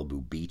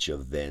Malibu Beach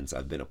events.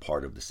 I've been a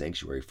part of the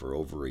Sanctuary for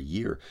over a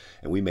year,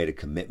 and we made a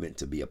commitment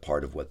to be a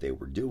part of what they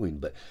were doing.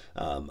 But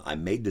I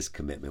made this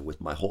commitment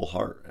with my whole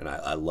heart, and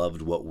I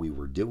loved what we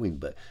were doing.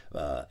 But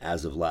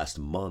as of last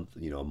month,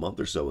 a month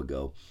or so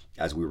ago,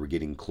 as we were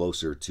getting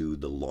closer to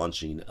the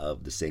launching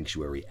of the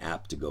Sanctuary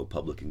app to go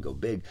public and go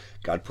big,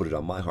 God put it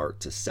on my heart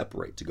to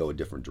separate, to go a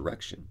different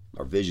direction.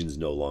 Our visions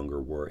no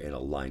longer were in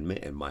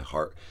alignment, and my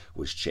heart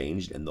was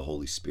changed, and the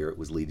Holy Spirit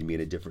was leading me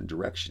in a different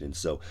direction. And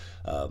so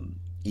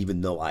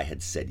even though I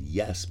had said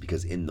yes,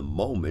 because in the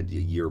moment, a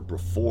year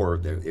before,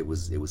 it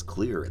was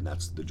clear, and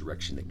that's the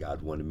direction that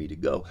God wanted me to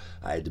go,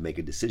 I had to make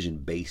a decision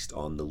based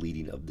on the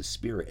leading of the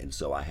Spirit. And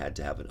so I had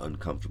to have an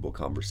uncomfortable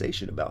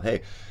conversation about,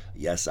 hey,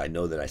 yes, I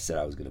know that I said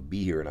I was going to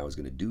be here and I was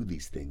going to do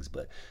these things,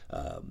 but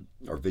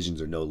our visions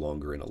are no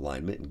longer in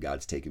alignment, and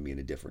God's taken me in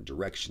a different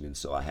direction. And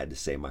so I had to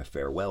say my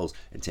farewells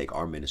and take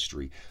our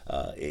ministry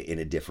in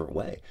a different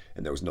way.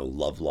 And there was no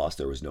love lost,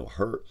 there was no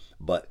hurt,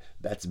 but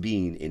that's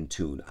being in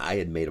tune. I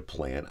had made a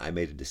plan, I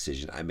made a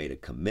decision, I made a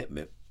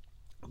commitment,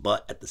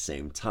 but at the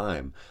same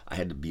time, I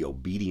had to be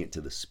obedient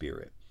to the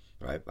Spirit.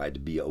 Right, I had to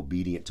be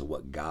obedient to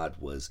what God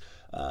was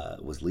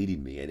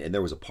leading me, and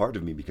there was a part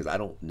of me, because I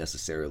don't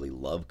necessarily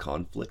love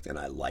conflict, and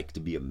I like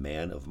to be a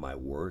man of my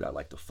word. I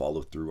like to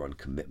follow through on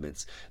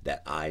commitments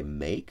that I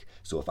make.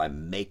 So if I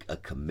make a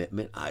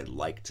commitment, I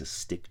like to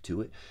stick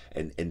to it,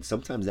 and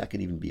sometimes that can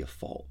even be a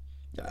fault.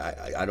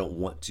 I don't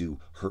want to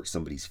hurt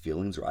somebody's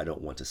feelings, or I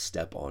don't want to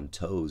step on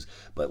toes,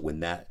 but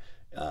when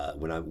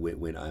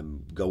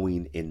I'm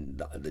going in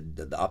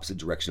the opposite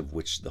direction of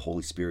which the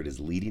Holy Spirit is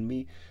leading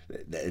me,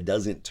 it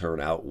doesn't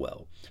turn out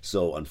well.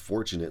 So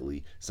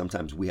unfortunately,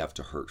 sometimes we have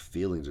to hurt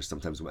feelings, or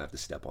sometimes we have to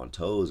step on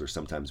toes, or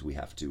sometimes we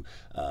have to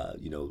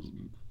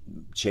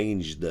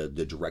change the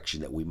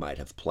direction that we might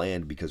have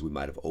planned, because we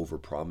might have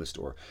overpromised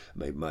or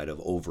might have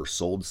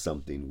oversold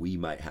something. We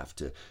might have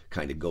to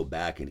kind of go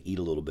back and eat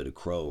a little bit of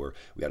crow, or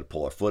we got to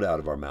pull our foot out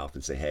of our mouth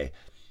and say, hey,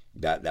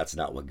 that's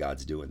not what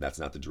God's doing. That's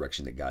not the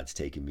direction that God's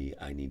taking me.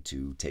 I need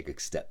to take a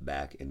step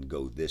back and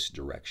go this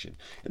direction.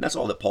 And that's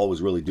all that Paul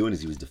was really doing,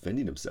 is he was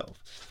defending himself,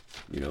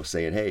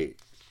 saying, hey,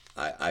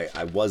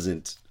 I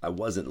wasn't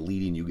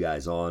leading you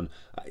guys on.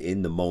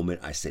 In the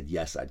moment, I said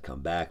yes, I'd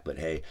come back, but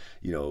hey,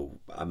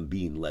 I'm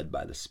being led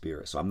by the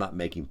Spirit. So I'm not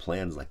making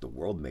plans like the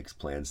world makes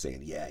plans,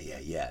 saying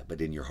yeah, but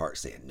in your heart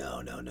saying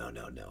no.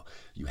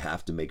 You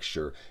have to make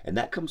sure, and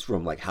that comes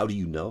from, like, how do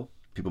you know?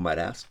 People might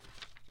ask.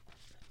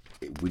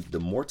 The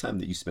more time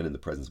that you spend in the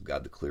presence of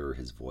God, the clearer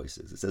his voice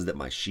is. It says that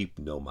my sheep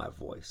know my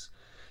voice.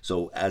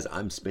 So as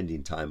I'm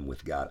spending time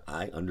with God,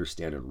 I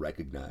understand and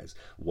recognize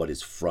what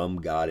is from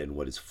God and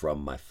what is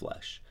from my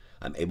flesh.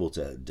 I'm able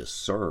to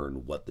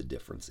discern what the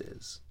difference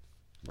is,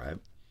 right?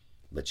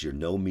 Let your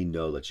no mean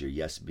no, let your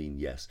yes mean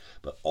yes,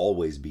 but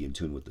always be in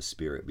tune with the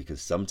Spirit,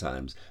 because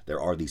sometimes there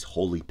are these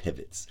holy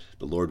pivots.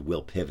 The Lord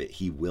will pivot.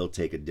 He will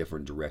take a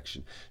different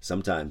direction.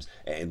 Sometimes,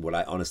 and what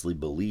I honestly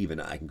believe,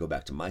 and I can go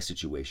back to my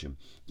situation,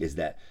 is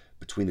that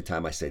between the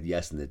time I said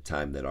yes and the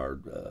time that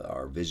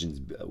our visions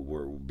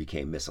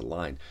became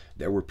misaligned,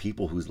 there were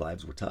people whose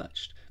lives were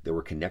touched. There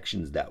were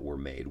connections that were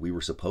made. We were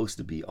supposed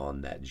to be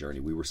on that journey.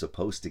 We were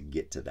supposed to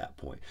get to that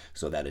point.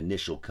 So that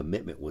initial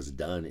commitment was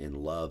done in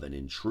love and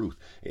in truth,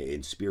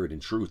 in spirit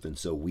and truth. And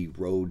so we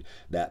rode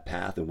that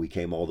path, and we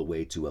came all the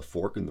way to a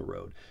fork in the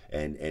road.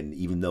 And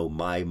even though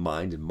my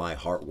mind and my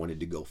heart wanted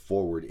to go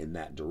forward in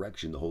that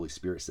direction, the Holy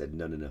Spirit said,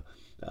 no, no, no.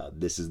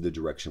 This is the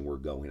direction we're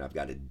going. I've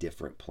got a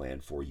different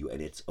plan for you.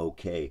 And it's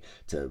okay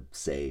to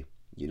say,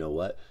 you know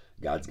what?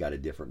 God's got a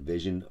different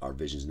vision. Our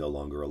vision's no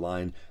longer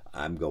aligned.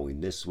 I'm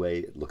going this way.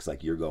 It looks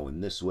like you're going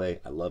this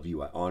way. I love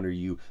you. I honor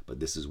you. But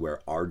this is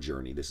where our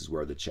journey, this is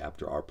where the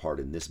chapter, our part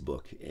in this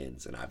book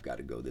ends. And I've got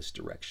to go this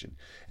direction.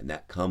 And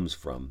that comes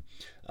from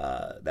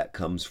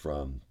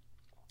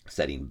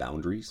setting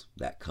boundaries.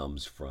 That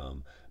comes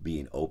from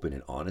being open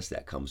and honest.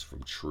 That comes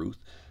from truth.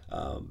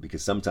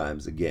 Because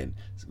sometimes, again,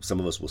 some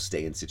of us will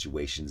stay in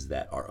situations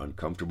that are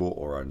uncomfortable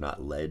or are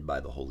not led by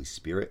the Holy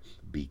Spirit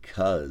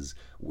because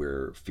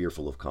we're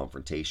fearful of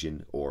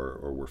confrontation,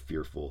 or we're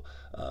fearful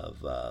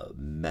of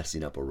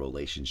messing up a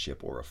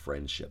relationship or a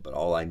friendship. But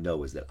all I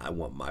know is that I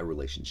want my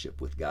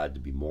relationship with God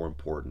to be more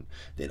important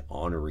than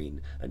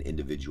honoring an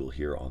individual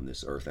here on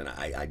this earth. And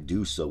I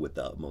do so with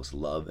the utmost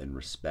love and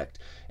respect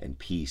and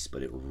peace,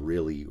 but it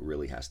really,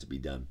 really has to be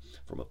done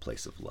from a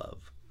place of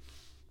love.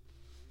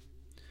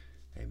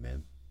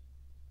 Amen.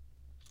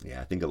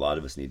 Yeah, I think a lot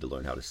of us need to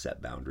learn how to set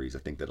boundaries. I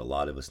think that a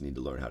lot of us need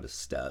to learn how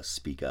to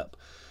speak up.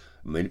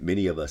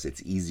 Many of us,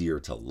 it's easier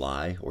to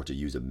lie or to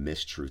use a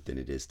mistruth than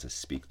it is to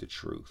speak the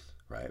truth,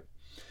 right?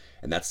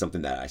 And that's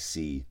something that I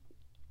see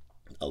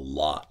a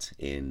lot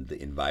in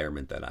the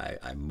environment that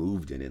I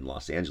moved in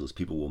Los Angeles.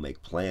 People will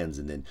make plans,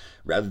 and then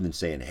rather than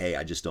saying, hey,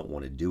 I just don't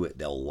want to do it,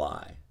 they'll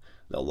lie.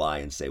 They'll lie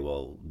and say,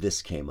 well,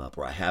 this came up,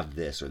 or I have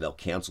this, or they'll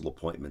cancel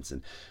appointments,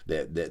 and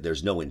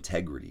there's no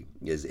integrity.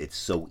 It's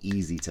so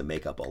easy to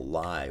make up a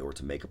lie or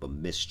to make up a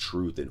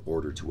mistruth in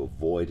order to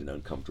avoid an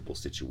uncomfortable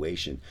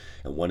situation.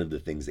 And one of the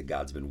things that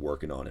God's been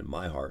working on in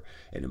my heart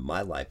and in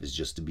my life is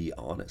just to be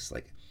honest.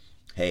 Like,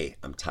 hey,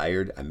 I'm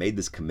tired. I made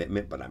this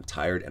commitment, but I'm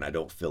tired, and I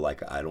don't feel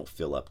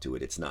up to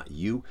it. It's not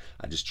you.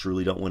 I just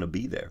truly don't want to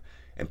be there.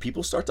 And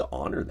people start to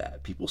honor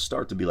that. People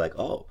start to be like,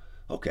 oh,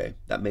 okay,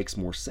 that makes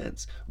more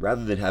sense,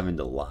 rather than having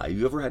to lie.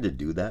 You ever had to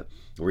do that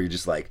where you're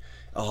just like,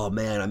 oh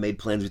man, I made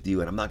plans with you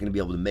and I'm not going to be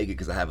able to make it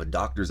because I have a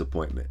doctor's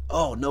appointment.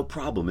 Oh, no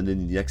problem. And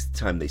then the next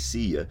time they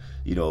see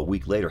you, a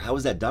week later, how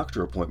was that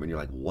doctor appointment? You're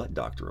like, what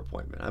doctor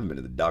appointment? I haven't been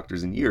to the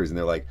doctor's in years. And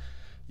they're like,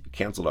 you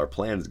canceled our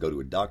plans to go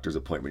to a doctor's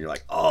appointment. You're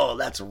like, oh,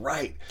 that's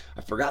right.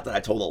 I forgot that I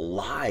told a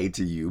lie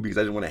to you because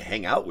I didn't want to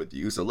hang out with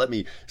you. So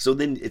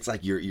then it's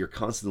like you're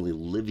constantly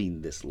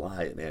living this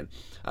lie, man.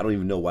 I don't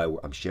even know why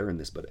I'm sharing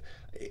this, but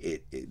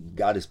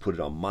God has put it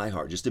on my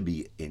heart just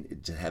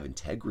to have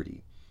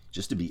integrity,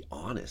 just to be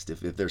honest. If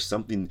there's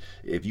something,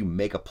 if you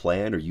make a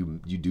plan or you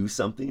do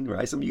something,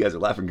 right? Some of you guys are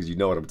laughing because you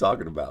know what I'm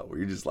talking about, where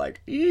you're just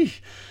like,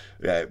 eesh.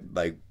 Yeah,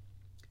 like,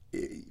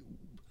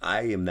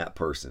 I am that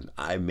person.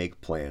 I make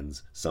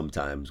plans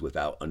sometimes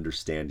without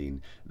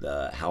understanding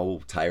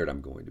how tired I'm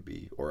going to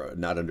be, or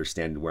not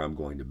understanding where I'm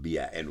going to be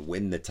at. And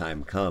when the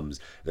time comes,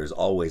 there's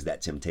always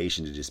that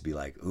temptation to just be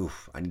like,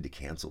 oof, I need to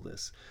cancel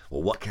this.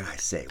 Well, what can I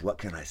say? What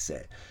can I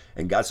say?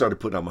 And God started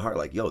putting on my heart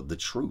like, yo, the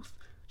truth.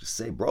 Just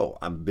say, bro,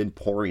 I've been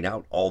pouring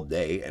out all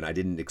day, and I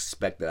didn't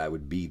expect that I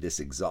would be this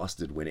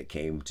exhausted when it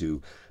came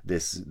to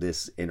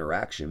this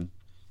interaction.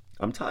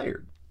 I'm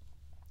tired.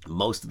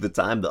 Most of the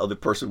time, the other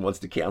person wants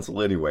to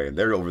cancel anyway, and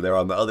they're over there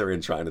on the other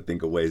end trying to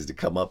think of ways to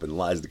come up and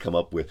lies to come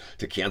up with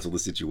to cancel the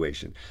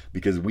situation,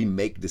 because we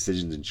make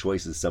decisions and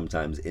choices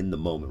sometimes in the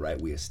moment,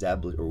 right?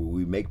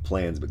 We make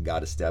plans, but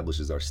God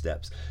establishes our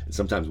steps, and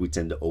sometimes we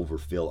tend to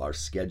overfill our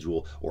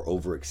schedule or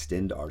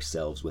overextend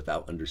ourselves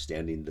without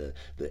understanding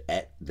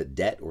the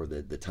debt or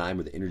the time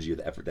or the energy or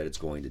the effort that it's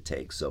going to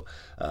take. So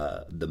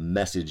the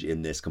message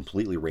in this,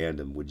 completely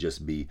random, would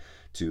just be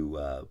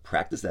to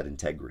practice that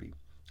integrity.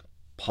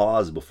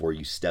 Pause before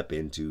you step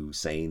into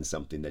saying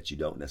something that you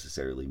don't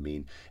necessarily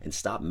mean, and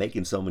stop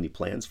making so many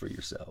plans for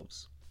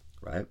yourselves,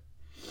 right?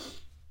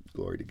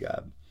 Glory to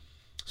God.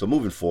 So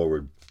moving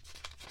forward,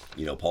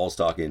 Paul's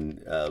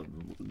talking,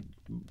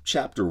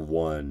 chapter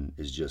 1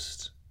 is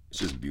just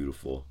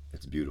beautiful.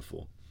 It's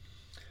beautiful.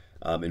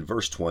 In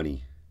verse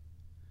 20,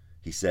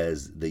 he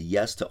says, the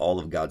yes to all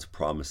of God's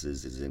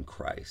promises is in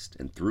Christ,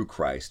 and through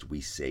Christ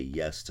we say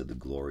yes to the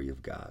glory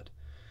of God.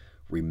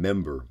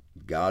 Remember,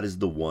 God is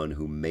the one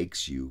who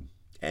makes you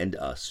and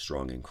us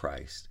strong in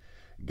Christ.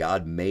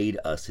 God made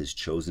us his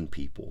chosen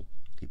people.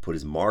 He put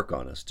his mark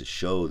on us to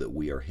show that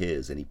we are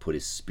his, and he put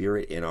his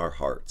spirit in our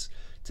hearts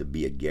to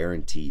be a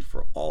guarantee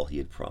for all he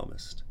had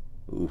promised.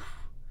 Oof.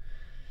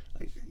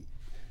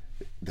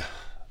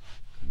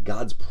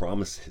 God's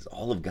promises,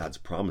 all of God's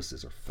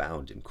promises are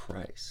found in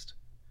Christ,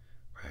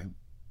 right?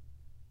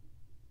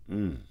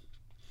 Mm.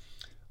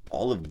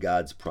 All of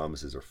God's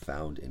promises are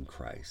found in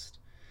Christ.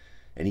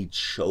 And he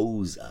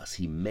chose us.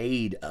 He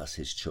made us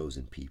his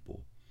chosen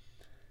people.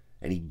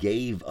 And he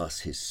gave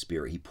us his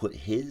spirit. He put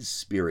his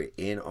spirit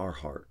in our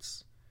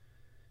hearts.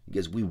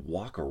 Because we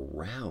walk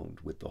around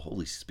with the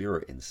Holy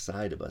Spirit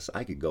inside of us.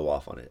 I could go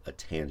off on a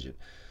tangent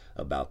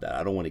about that.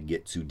 I don't want to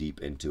get too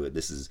deep into it.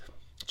 This is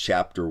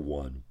chapter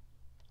 1.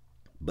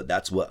 But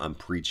that's what I'm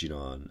preaching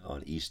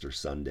on Easter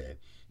Sunday.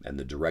 And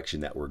the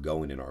direction that we're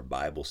going in our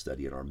Bible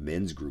study and our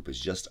men's group is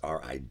just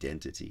our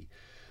identity.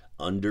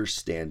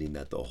 Understanding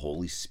that the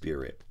Holy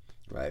Spirit,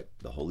 right?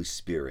 The Holy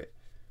Spirit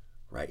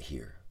right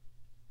here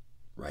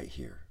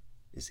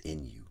is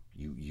in you.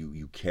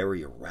 You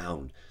carry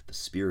around the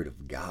Spirit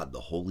of God, the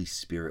Holy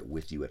Spirit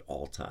with you at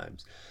all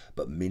times.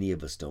 But many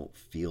of us don't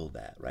feel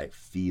that, right?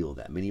 Feel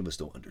that. Many of us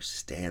don't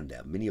understand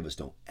that. Many of us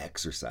don't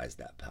exercise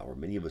that power.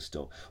 Many of us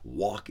don't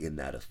walk in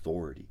that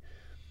authority.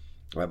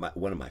 Right?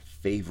 One of my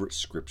favorite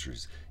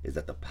scriptures is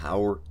that the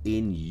power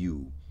in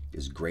you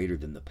is greater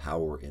than the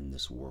power in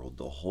this world.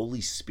 The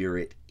Holy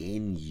Spirit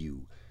in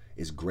you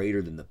is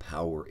greater than the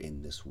power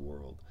in this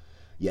world.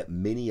 Yet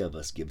many of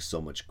us give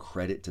so much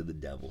credit to the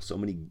devil. So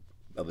many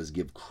of us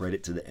give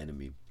credit to the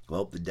enemy.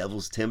 Well, the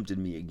devil's tempted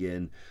me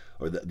again,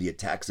 or the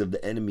attacks of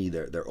the enemy,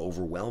 they're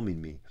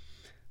overwhelming me.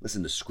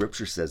 Listen, the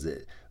scripture says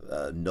that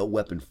no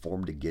weapon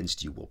formed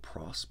against you will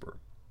prosper.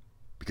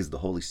 Because the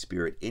Holy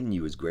Spirit in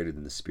you is greater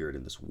than the spirit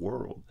in this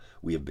world.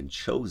 We have been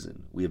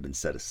chosen. We have been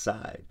set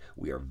aside.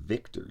 We are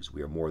victors.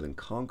 We are more than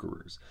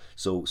conquerors.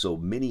 So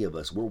many of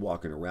us, we're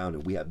walking around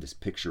and we have this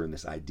picture and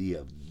this idea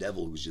of the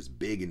devil who's just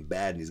big and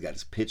bad, and he's got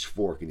his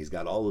pitchfork and he's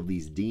got all of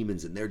these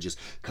demons and they're just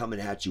coming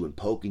at you and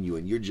poking you,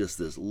 and you're just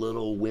this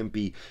little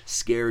wimpy,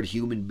 scared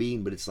human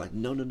being. But it's like,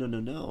 no.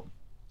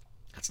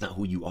 That's not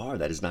who you are.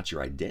 That is not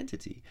your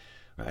identity,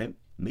 right?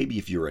 Maybe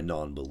if you're a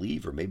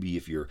non-believer, maybe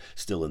if you're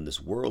still in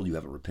this world, you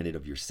haven't repented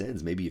of your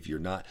sins. Maybe if you're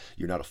not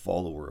a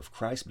follower of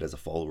Christ, but as a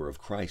follower of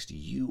Christ,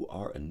 you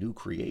are a new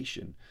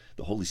creation.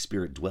 The Holy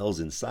Spirit dwells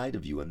inside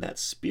of you, and that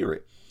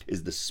Spirit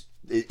is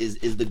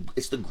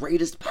the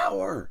greatest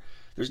power.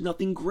 There's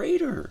nothing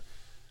greater.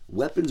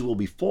 Weapons will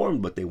be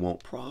formed, but they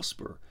won't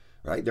prosper.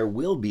 Right? There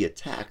will be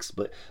attacks,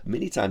 but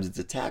many times it's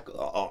attack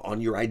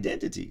on your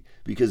identity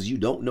because you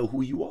don't know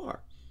who you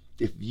are.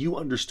 If you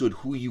understood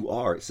who you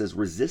are, it says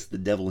resist the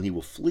devil and he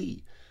will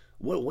flee.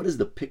 What is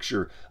the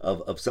picture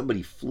of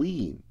somebody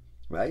fleeing,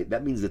 right?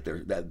 That means that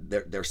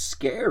they're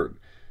scared.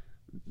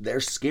 They're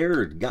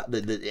scared. God,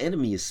 the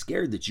enemy is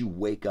scared that you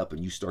wake up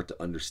and you start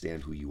to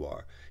understand who you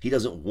are. He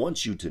doesn't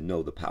want you to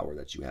know the power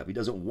that you have. He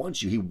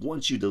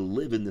wants you to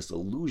live in this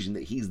illusion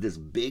that he's this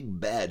big,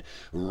 bad,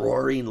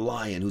 roaring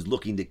lion who's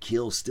looking to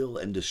kill, steal,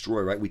 and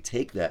destroy, right? We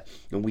take that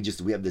and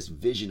we have this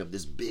vision of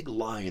this big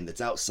lion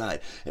that's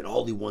outside, and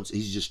all he wants,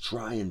 he's just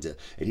trying to,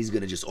 and he's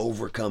going to just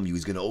overcome you.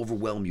 He's going to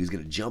overwhelm you. He's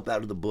going to jump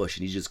out of the bush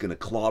and he's just going to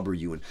clobber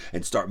you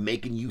and start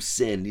making you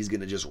sin. And he's going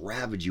to just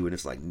ravage you. And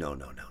it's like, no.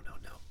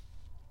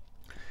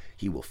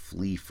 He will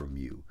flee from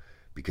you,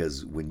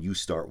 because when you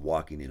start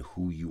walking in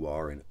who you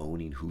are and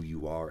owning who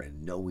you are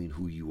and knowing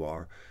who you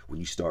are, when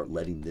you start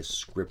letting this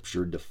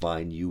scripture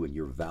define you and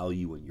your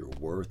value and your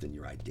worth and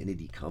your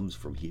identity comes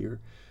from here,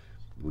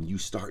 when you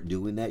start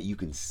doing that, you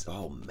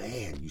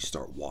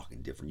start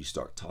walking different. You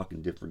start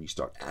talking different. You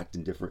start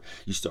acting different.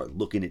 You start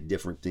looking at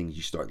different things.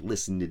 You start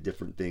listening to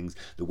different things.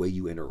 The way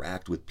you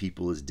interact with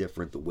people is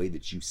different. The way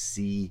that you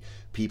see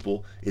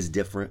people is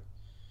different.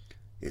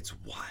 It's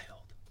wild.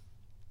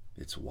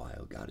 It's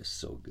wild. God is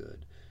so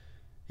good.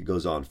 He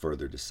goes on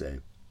further to say,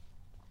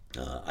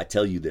 I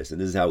tell you this,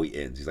 and this is how he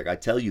ends. He's like, I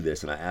tell you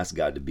this, and I ask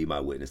God to be my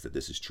witness that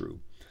this is true.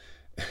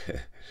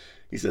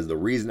 He says, the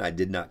reason I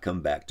did not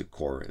come back to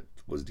Corinth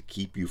was to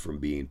keep you from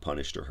being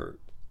punished or hurt.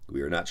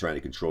 We are not trying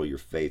to control your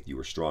faith. You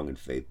are strong in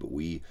faith, but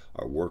we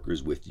are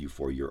workers with you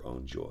for your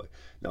own joy.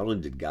 Not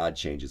only did God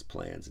change his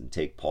plans and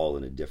take Paul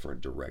in a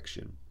different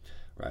direction,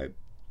 right?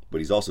 But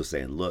he's also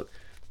saying, look,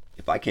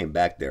 if I came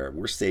back there,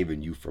 we're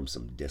saving you from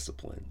some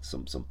discipline,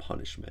 some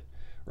punishment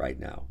right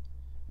now,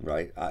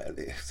 right?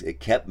 It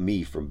kept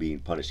me from being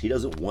punished. He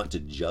doesn't want to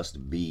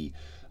just be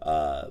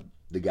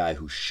the guy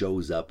who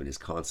shows up and is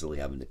constantly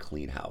having to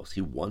clean house.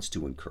 He wants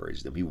to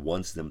encourage them. He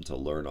wants them to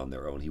learn on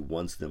their own. He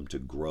wants them to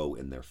grow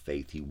in their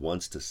faith. He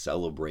wants to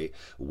celebrate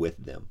with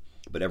them.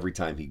 But every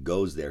time he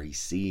goes there, he's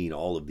seeing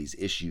all of these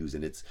issues,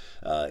 and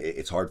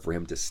it's hard for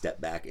him to step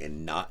back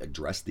and not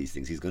address these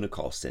things. He's going to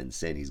call sin.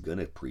 He's going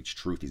to preach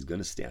truth. He's going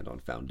to stand on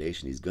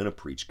foundation. He's going to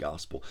preach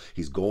gospel.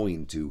 He's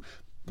going to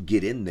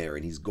get in there,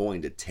 and he's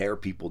going to tear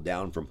people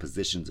down from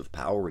positions of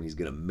power, and he's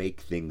going to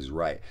make things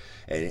right.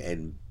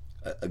 And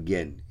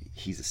again,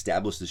 he's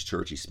established this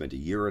church. He spent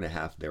 1.5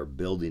 years there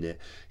building it.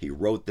 He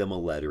wrote them a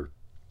letter.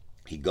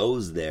 He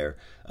goes there.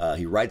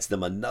 He writes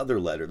them another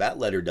letter. That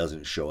letter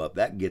doesn't show up.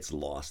 That gets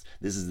lost.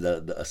 This is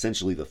the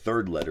essentially the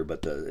third letter,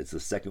 but it's the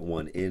second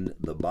one in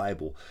the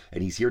Bible.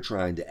 And he's here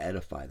trying to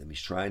edify them.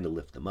 He's trying to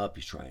lift them up.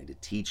 He's trying to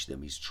teach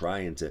them. He's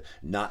trying to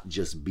not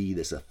just be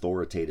this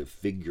authoritative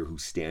figure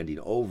who's standing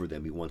over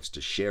them. He wants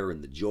to share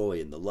in the joy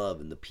and the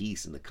love and the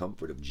peace and the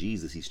comfort of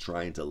Jesus. He's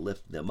trying to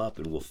lift them up.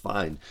 And we'll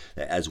find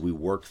that as we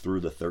work through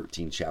the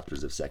 13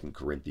 chapters of 2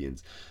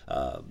 Corinthians,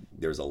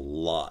 there's a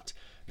lot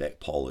that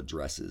Paul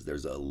addresses.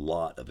 There's a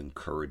lot of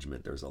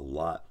encouragement. There's a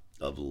lot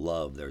of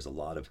love. There's a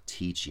lot of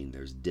teaching.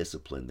 There's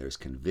discipline. There's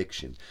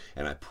conviction.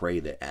 And I pray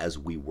that as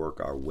we work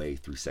our way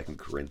through 2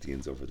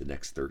 Corinthians over the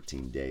next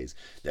 13 days,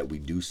 that we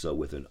do so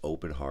with an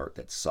open heart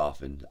that's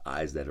softened,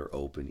 eyes that are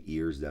open,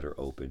 ears that are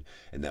open,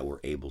 and that we're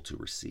able to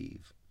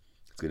receive.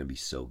 It's going to be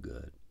so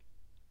good.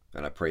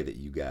 And I pray that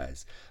you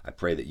guys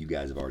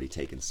have already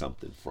taken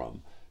something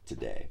from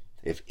today.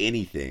 If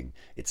anything,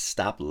 it's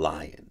stop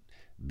lying.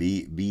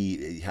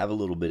 Have a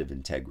little bit of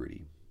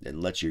integrity,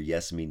 and let your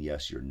yes mean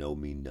yes, your no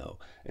mean no,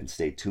 and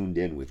stay tuned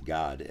in with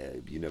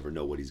God. You never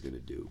know what he's going to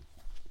do.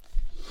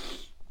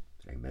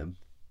 Amen.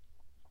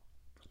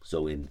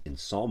 So in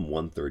Psalm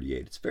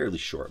 138, it's fairly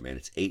short, man.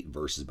 It's 8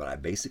 verses, but I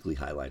basically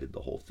highlighted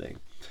the whole thing.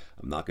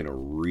 I'm not going to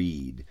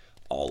read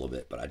all of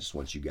it, but I just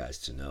want you guys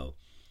to know.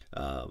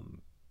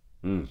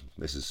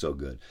 This is so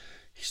good.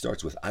 He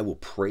starts with, I will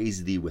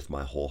praise thee with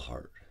my whole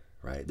heart.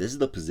 Right? This is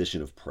the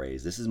position of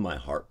praise. This is my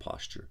heart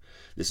posture.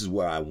 This is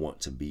where I want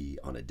to be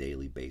on a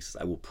daily basis.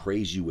 I will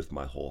praise you with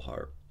my whole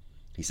heart.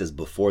 He says,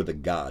 before the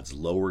gods,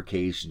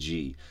 lowercase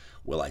g,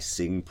 will I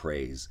sing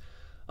praise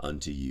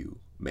unto you.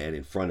 Man,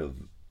 in front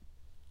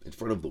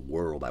of the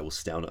world, I will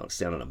stand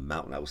on a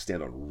mountain. I will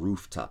stand on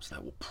rooftops, and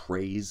I will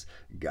praise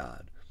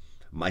God.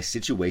 My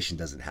situation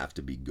doesn't have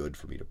to be good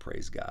for me to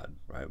praise God,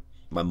 right?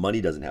 My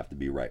money doesn't have to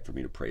be right for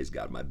me to praise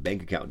God. My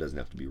bank account doesn't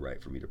have to be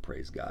right for me to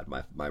praise God.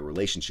 My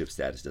relationship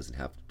status doesn't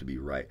have to be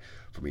right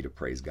for me to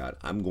praise God.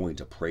 I'm going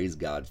to praise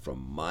God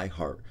from my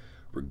heart,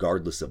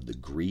 regardless of the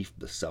grief,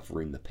 the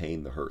suffering, the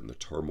pain, the hurt, and the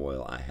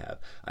turmoil I have.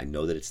 I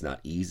know that it's not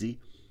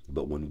easy,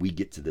 but when we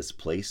get to this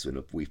place, and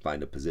if we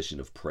find a position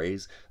of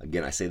praise,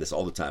 again, I say this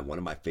all the time. One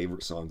of my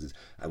favorite songs is,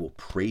 I will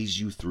praise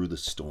you through the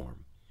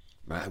storm.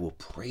 I will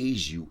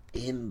praise you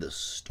in the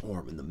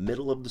storm, in the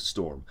middle of the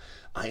storm.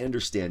 I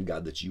understand,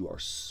 God, that you are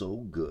so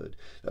good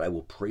that I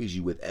will praise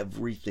you with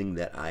everything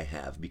that I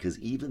have, because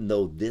even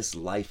though this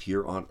life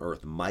here on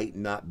earth might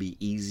not be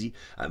easy,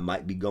 I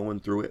might be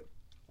going through it.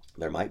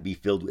 It might be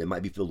filled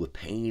with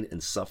pain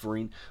and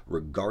suffering.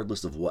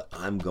 Regardless of what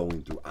I'm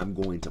going through, I'm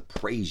going to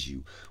praise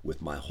you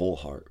with my whole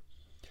heart.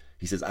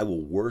 He says, I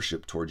will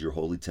worship towards your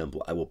holy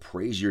temple. I will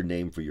praise your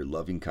name for your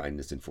loving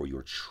kindness and for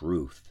your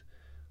truth.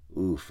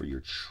 Ooh, for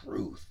your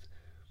truth.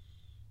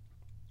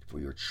 For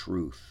your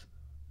truth.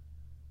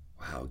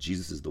 Wow,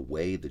 Jesus is the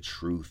way, the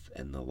truth,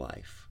 and the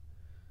life.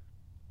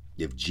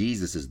 If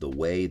Jesus is the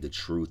way, the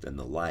truth, and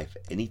the life,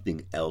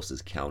 anything else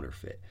is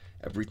counterfeit.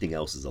 Everything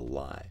else is a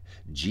lie.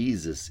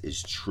 Jesus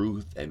is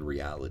truth and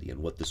reality, and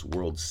what this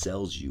world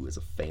sells you is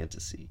a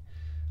fantasy.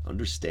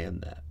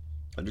 Understand that.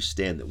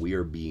 Understand that we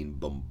are being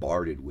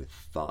bombarded with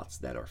thoughts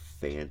that are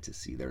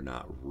fantasy. They're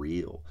not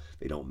real.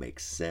 They don't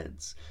make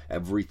sense.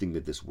 Everything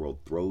that this world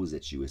throws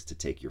at you is to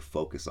take your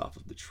focus off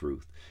of the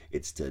truth.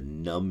 It's to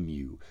numb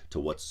you to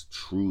what's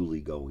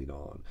truly going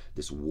on.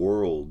 This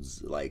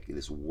world's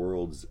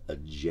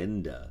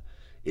agenda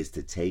is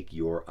to take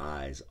your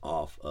eyes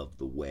off of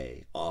the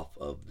way, off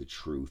of the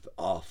truth,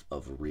 off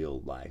of real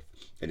life.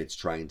 And it's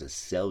trying to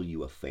sell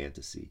you a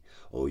fantasy.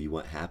 Oh, you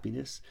want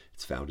happiness?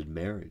 It's found in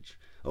marriage.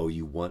 Oh,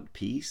 you want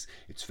peace?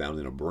 It's found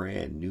in a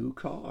brand new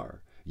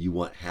car. You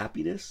want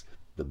happiness?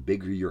 The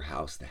bigger your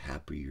house, the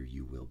happier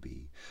you will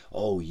be.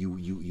 Oh,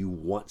 you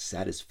want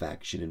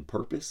satisfaction and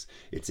purpose?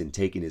 It's in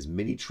taking as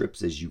many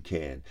trips as you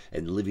can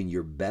and living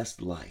your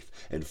best life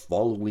and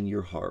following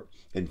your heart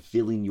and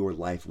filling your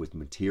life with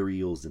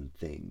materials and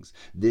things.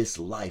 This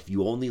life,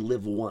 you only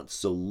live once,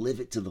 so live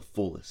it to the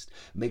fullest.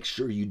 Make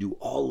sure you do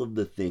all of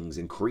the things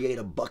and create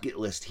a bucket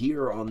list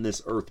here on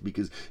this earth,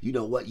 because you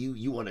know what?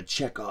 You want to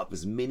check off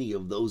as many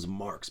of those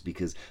marks,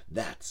 because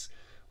that's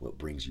what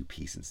brings you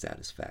peace and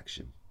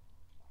satisfaction.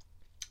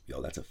 Yo,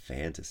 that's a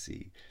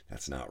fantasy.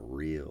 That's not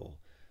real.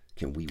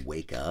 Can we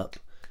wake up?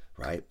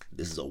 Right?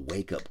 This is a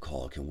wake-up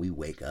call. Can we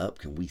wake up?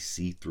 Can we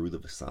see through the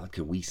facade?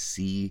 Can we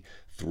see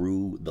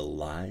through the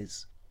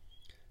lies?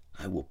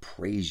 I will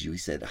praise you. He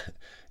said,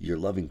 your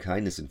loving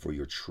kindness and for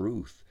your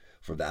truth,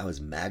 for thou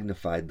hast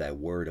magnified thy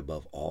word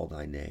above all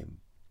thy name.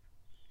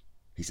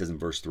 He says in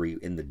verse 3,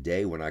 in the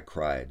day when I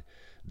cried,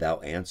 thou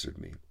answered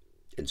me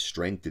and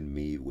strengthened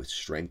me with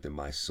strength in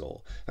my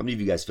soul. How many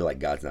of you guys feel like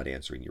God's not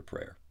answering your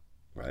prayer?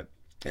 Right?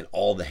 And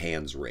all the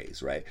hands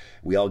raised, right?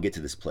 We all get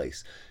to this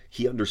place.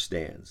 He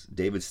understands.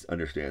 David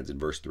understands in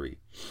verse 3.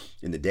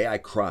 In the day I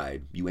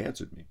cried, you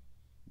answered me.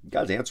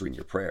 God's answering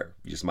your prayer.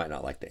 You just might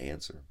not like the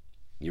answer.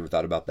 You ever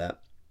thought about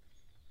that?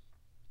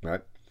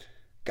 Right?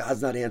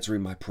 God's not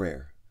answering my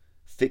prayer.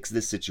 Fix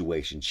this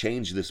situation.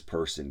 Change this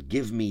person.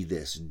 Give me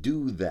this.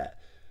 Do that.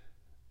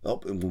 Oh,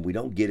 and when we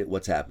don't get it,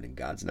 what's happening?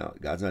 God's not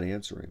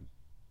answering.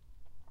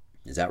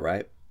 Is that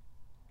right?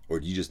 Or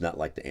do you just not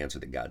like the answer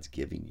that God's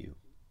giving you?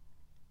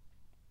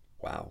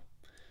 Wow.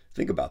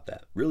 Think about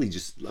that. Really,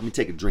 just let me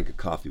take a drink of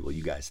coffee while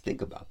you guys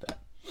think about that.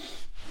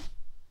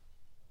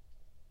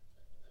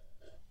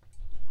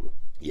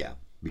 Yeah,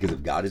 because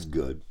if God is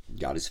good,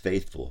 God is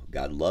faithful,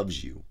 God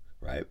loves you,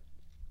 right?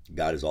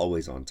 God is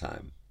always on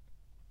time.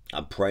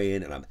 I'm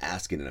praying and I'm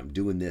asking and I'm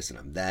doing this and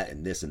I'm that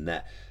and this and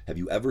that. Have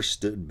you ever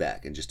stood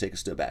back and just take a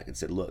step back and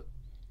said, look,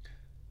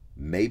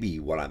 maybe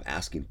what I'm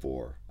asking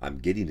for, I'm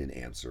getting an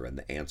answer and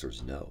the answer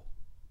is no?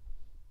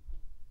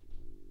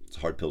 It's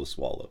a hard pill to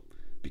swallow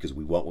because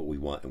we want what we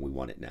want and we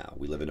want it now.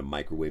 We live in a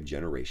microwave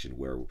generation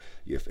where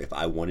if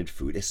I wanted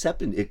food,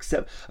 except I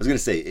was going to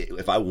say,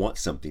 if I want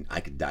something, I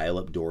could dial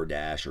up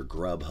DoorDash or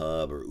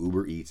Grubhub or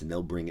Uber Eats and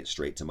they'll bring it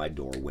straight to my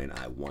door when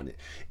I want it.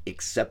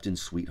 Except in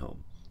Sweet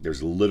Home.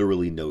 There's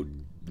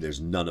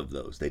none of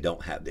those. They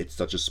don't have, it's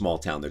such a small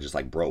town. They're just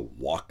like, bro,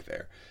 walk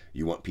there.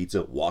 You want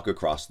pizza? Walk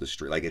across the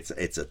street. Like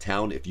it's a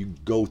town. If you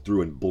go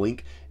through and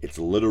blink, it's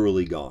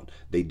literally gone.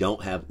 They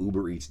don't have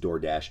Uber Eats,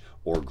 DoorDash,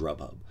 or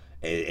Grubhub,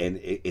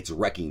 and it's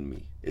wrecking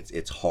me.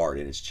 It's hard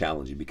and it's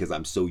challenging because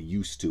I'm so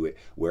used to it.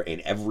 Where in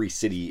every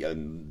city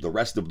and the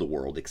rest of the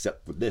world,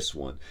 except for this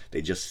one,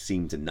 they just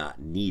seem to not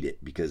need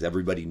it because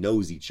everybody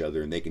knows each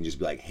other and they can just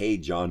be like, "Hey,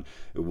 John,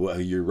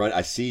 you're right.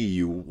 I see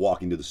you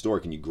walking to the store.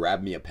 Can you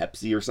grab me a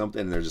Pepsi or something?"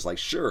 And they're just like,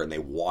 "Sure," and they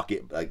walk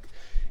it like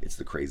it's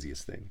the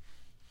craziest thing.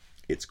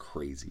 It's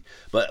crazy.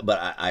 But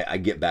I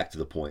get back to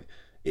the point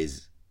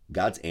is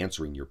God's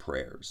answering your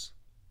prayers.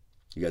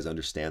 You guys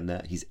understand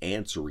that? He's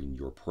answering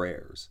your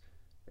prayers.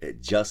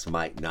 It just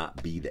might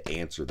not be the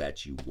answer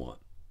that you want.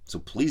 So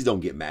please don't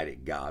get mad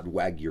at God,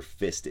 wag your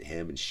fist at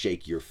him and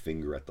shake your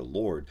finger at the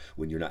Lord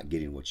when you're not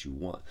getting what you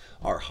want.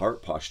 Our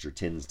heart posture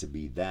tends to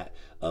be that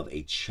of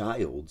a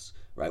child's,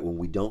 right? When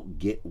we don't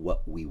get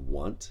what we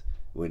want,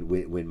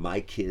 when my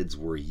kids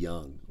were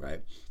young,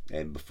 right?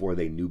 And before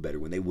they knew better,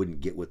 when they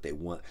wouldn't get what they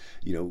want,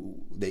 you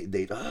don't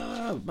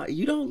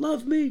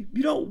love me.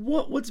 You don't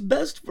want what's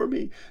best for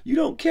me. You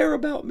don't care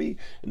about me.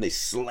 And they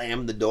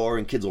slam the door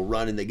and kids will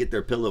run and they get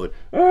their pillow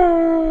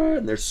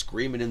and they're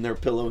screaming in their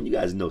pillow. And you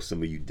guys know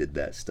some of you did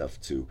that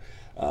stuff too.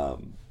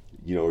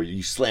 Or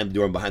you slam the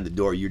door and behind the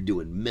door, you're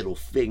doing middle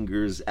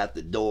fingers at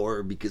the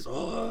door because,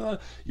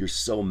 you're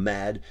so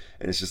mad.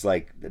 And it's just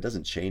like, that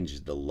doesn't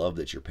change the love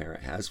that your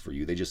parent has for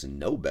you. They just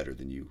know better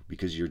than you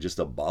because you're just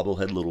a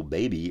bobblehead little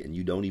baby and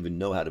you don't even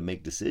know how to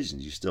make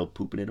decisions. You're still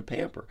pooping in a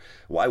pamper.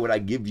 Why would I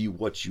give you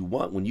what you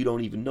want when you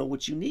don't even know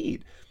what you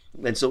need?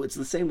 And so it's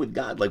the same with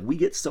God. Like we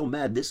get so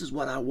mad, this is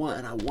what I want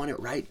and I want it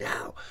right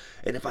now.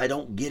 And if I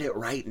don't get it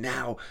right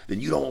now,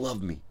 then you don't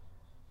love me.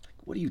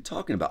 What are you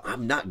talking about?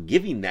 I'm not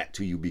giving that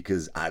to you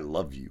because I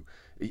love you.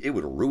 It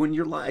would ruin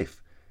your life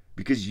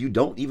because you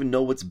don't even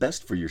know what's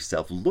best for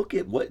yourself. Look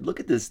at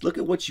this. Look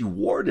at what you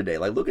wore today.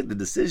 Like look at the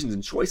decisions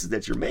and choices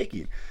that you're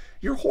making.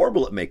 You're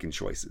horrible at making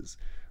choices,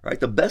 right?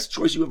 The best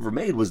choice you ever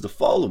made was to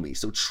follow me.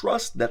 So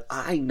trust that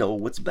I know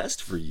what's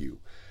best for you,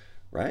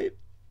 right?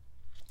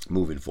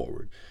 Moving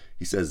forward.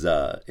 He says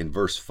in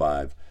verse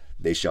 5,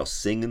 they shall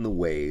sing in the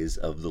ways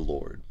of the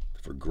Lord,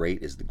 for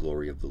great is the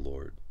glory of the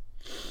Lord.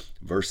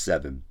 Verse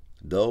 7,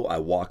 though I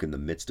walk in the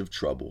midst of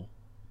trouble,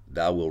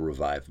 thou wilt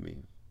revive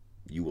me.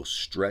 You will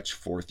stretch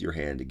forth your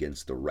hand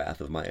against the wrath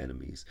of my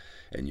enemies,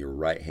 and your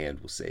right hand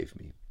will save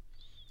me.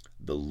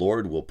 The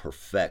Lord will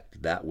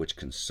perfect that which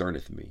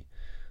concerneth me.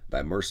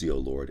 Thy mercy, O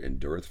Lord,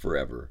 endureth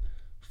forever.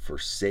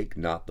 Forsake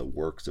not the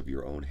works of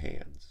your own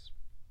hands.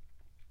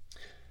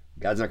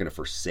 God's not going to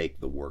forsake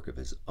the work of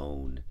his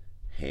own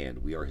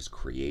hand. We are his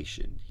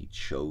creation. He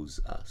chose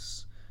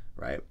us,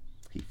 right?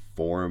 He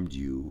formed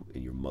you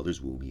in your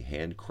mother's womb. He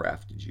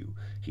handcrafted you.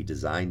 He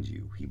designed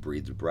you. He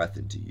breathed breath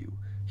into you.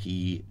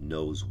 He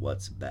knows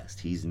what's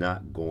best. He's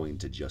not going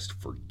to just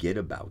forget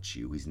about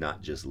you. He's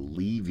not just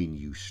leaving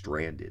you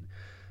stranded.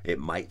 It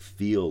might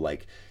feel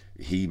like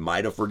he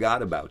might have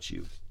forgot about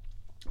you,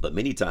 but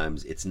many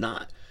times it's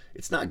not.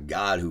 It's not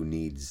God who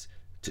needs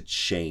to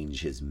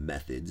change his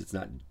methods. It's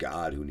not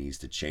God who needs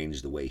to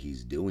change the way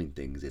he's doing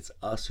things. It's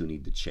us who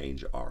need to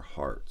change our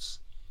hearts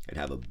and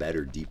have a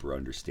better, deeper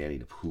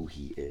understanding of who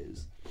he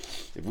is.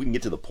 If we can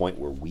get to the point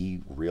where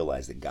we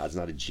realize that God's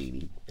not a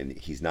genie and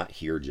he's not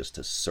here just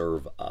to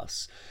serve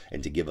us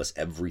and to give us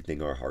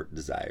everything our heart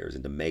desires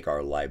and to make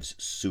our lives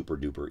super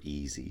duper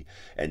easy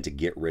and to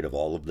get rid of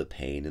all of the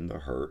pain and the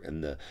hurt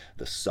and the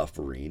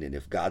suffering. And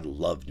if God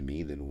loved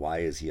me, then why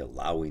is he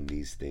allowing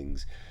these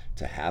things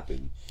to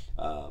happen?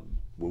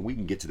 When we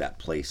can get to that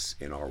place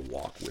in our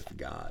walk with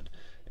God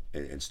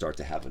and start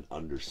to have an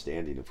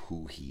understanding of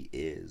who he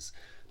is,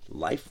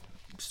 life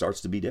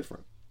starts to be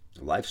different.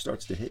 Life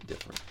starts to hit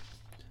different.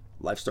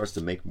 Life starts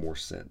to make more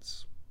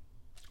sense.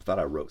 I thought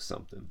I wrote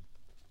something.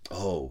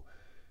 Oh,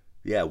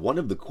 yeah. One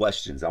of the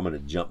questions, I'm going to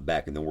jump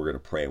back and then we're going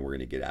to pray and we're going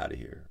to get out of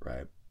here,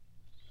 right?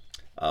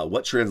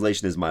 What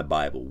translation is my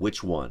Bible?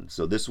 Which one?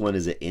 So this one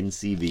is an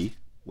NCV,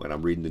 when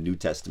I'm reading the New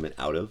Testament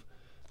out of.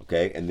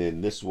 Okay. And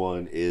then this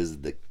one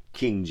is the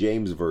King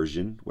James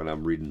Version when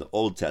I'm reading the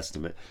Old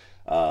Testament.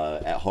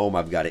 At home,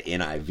 I've got an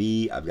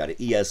NIV, I've got an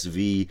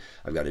ESV,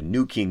 I've got a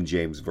New King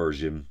James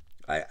Version.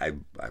 I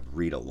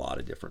read a lot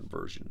of different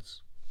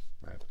versions,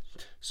 right?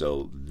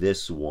 So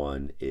this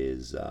one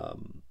is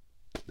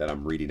that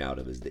I'm reading out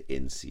of is the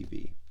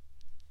NCV.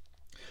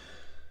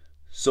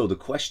 So the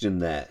question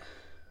that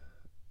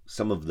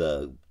some of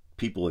the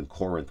people in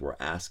Corinth were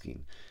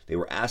asking, they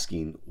were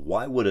asking,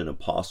 why would an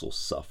apostle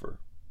suffer?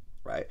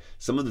 Right?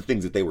 Some of the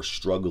things that they were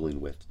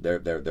struggling with, their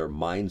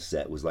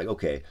mindset was like,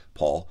 okay,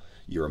 Paul,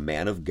 you're a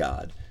man of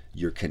God,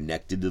 you're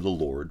connected to the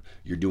Lord,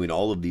 you're doing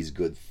all of these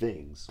good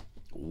things.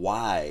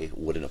 Why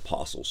would an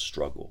apostle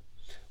struggle?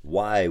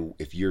 Why,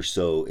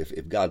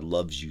 if God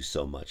loves you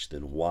so much,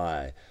 then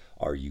why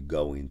are you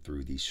going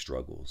through these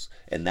struggles?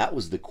 And that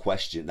was the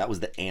question. That was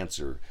the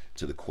answer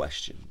to the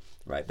question,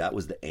 right? That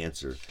was the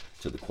answer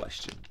to the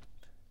question.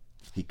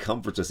 He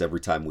comforts us every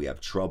time we have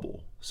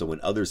trouble. So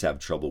when others have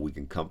trouble, we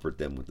can comfort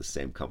them with the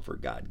same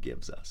comfort God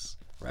gives us,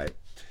 right?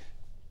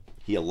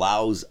 He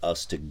allows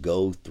us to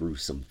go through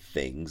some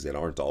things that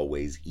aren't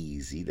always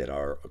easy, that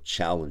are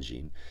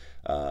challenging.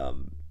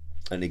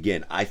 And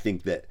again, I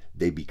think that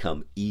they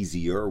become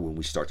easier when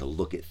we start to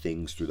look at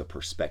things through the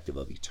perspective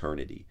of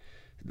eternity.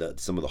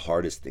 Some of the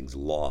hardest things,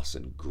 loss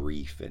and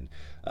grief and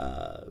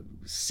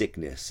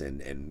sickness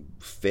and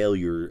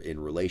failure in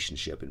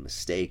relationship and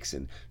mistakes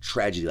and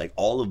tragedy, like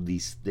all of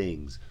these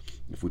things,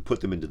 if we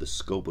put them into the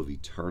scope of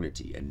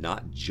eternity and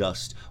not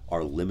just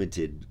our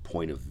limited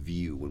point of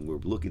view, when we're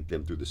looking at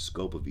them through the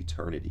scope of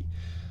eternity,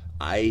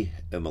 I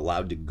am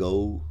allowed to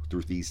go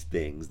through these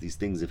things. These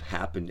things have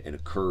happened and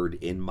occurred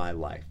in my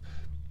life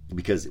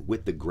because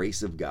with the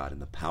grace of God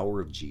and the power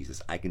of Jesus,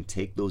 I can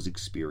take those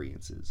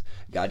experiences.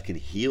 God can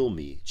heal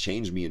me,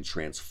 change me, and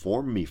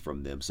transform me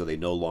from them, so they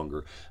no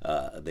longer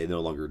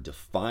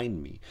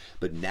define me.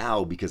 But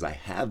now, because I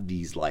have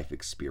these life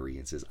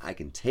experiences, I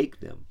can take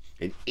them.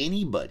 And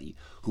anybody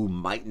who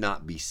might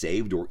not be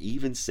saved or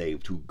even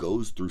saved who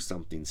goes through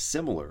something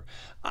similar,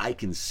 I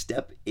can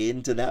step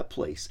into that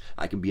place.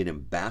 I can be an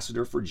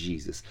ambassador for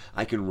Jesus.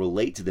 I can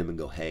relate to them and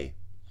go, hey,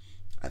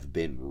 I've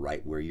been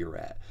right where you're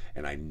at,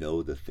 and I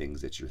know the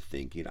things that you're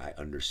thinking. I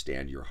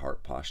understand your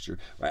heart posture,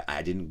 right?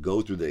 I didn't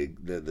go through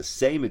the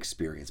same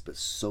experience, but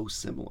so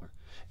similar.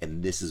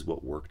 And this is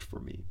what worked for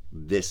me.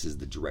 This is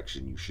the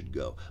direction you should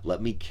go.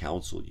 Let me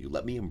counsel you.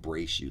 Let me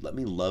embrace you. Let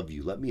me love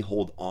you. Let me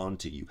hold on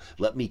to you.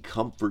 Let me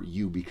comfort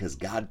you because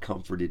God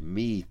comforted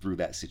me through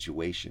that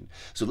situation.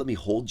 So let me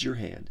hold your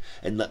hand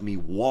and let me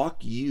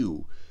walk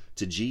you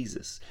to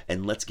Jesus,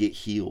 and let's get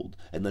healed,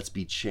 and let's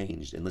be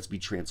changed, and let's be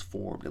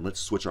transformed, and let's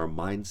switch our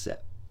mindset.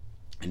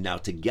 And now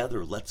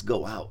together, let's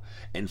go out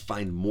and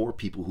find more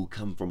people who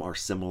come from our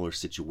similar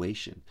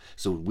situation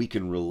so we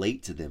can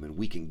relate to them and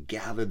we can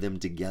gather them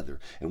together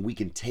and we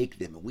can take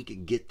them and we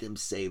can get them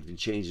saved and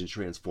changed and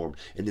transformed.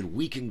 And then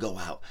we can go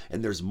out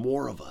and there's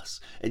more of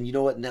us. And you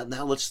know what?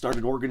 Now let's start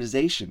an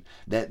organization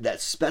that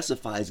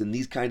specifies in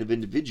these kind of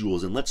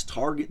individuals, and let's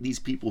target these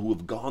people who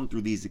have gone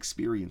through these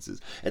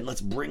experiences, and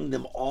let's bring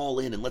them all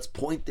in and let's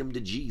point them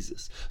to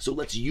Jesus. So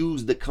let's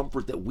use the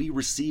comfort that we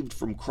received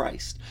from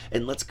Christ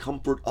and let's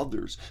comfort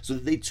others so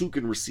that they too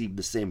can receive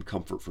the same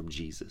comfort from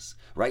Jesus,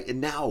 right? And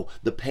now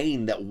the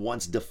pain that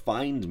once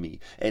defined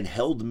me and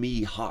held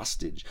me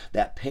hostage,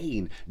 that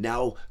pain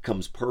now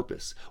comes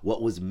purpose.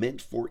 What was meant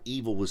for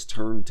evil was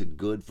turned to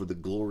good for the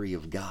glory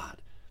of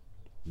God.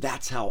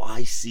 That's how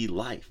I see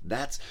life.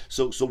 That's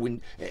so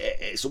when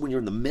you're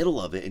in the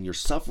middle of it and you're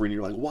suffering,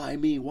 you're like, why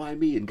me? Why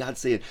me? And God's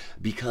saying,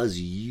 because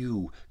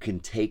you can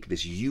take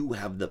this. You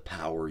have the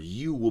power.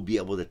 You will be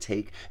able to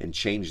take and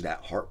change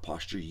that heart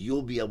posture.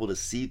 You'll be able to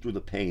see through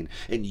the pain,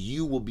 and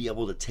you will be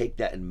able to take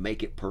that and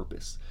make it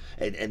purpose.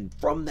 And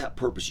from that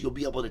purpose, you'll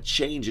be able to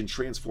change and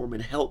transform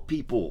and help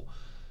people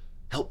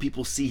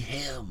see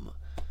Him.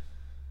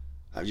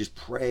 I just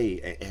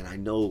pray, and I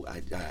know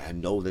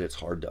that it's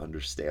hard to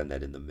understand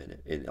that in the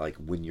minute, and like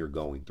when you're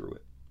going through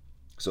it.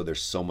 So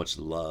there's so much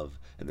love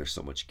and there's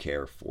so much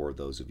care for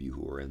those of you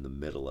who are in the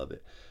middle of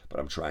it. But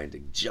I'm trying to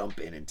jump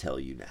in and tell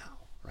you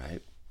now,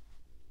 right?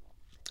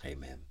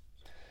 Amen.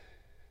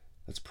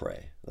 Let's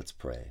pray. Let's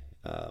pray.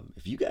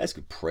 If you guys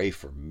could pray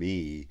for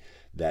me,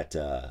 that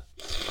I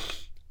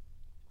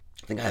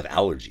think I have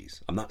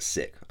allergies. I'm not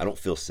sick. I don't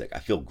feel sick. I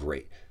feel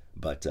great,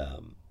 but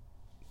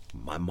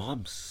my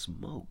mom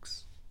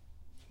smokes.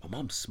 My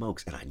mom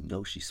smokes, and I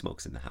know she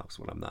smokes in the house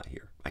when I'm not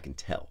here. I can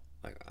tell.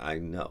 I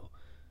know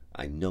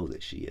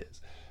that she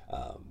is.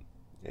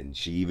 And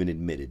she even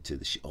admitted to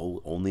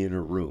only in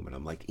her room. And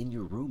I'm like, in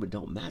your room, it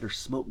don't matter.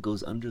 Smoke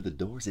goes under the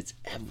doors. It's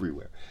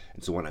everywhere.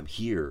 And so when I'm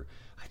here,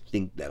 I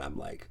think that I'm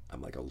like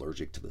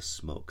allergic to the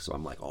smoke. So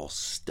I'm like all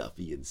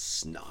stuffy and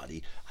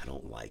snotty. I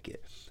don't like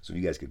it. So if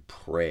you guys could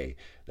pray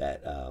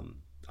that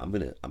I'm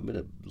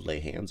gonna lay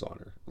hands on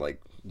her, like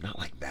not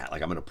like that,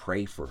 like I'm gonna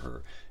pray for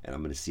her, and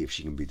I'm gonna see if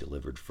she can be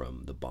delivered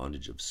from the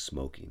bondage of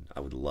smoking. I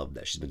would love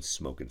that. She's been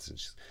smoking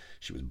since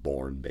she was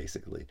born,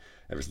 basically.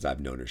 Ever since I've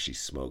known her, she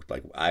smoked.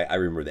 Like I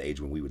remember the age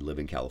when we would live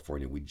in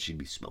California, she'd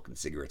be smoking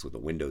cigarettes with the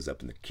windows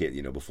up, and the kid,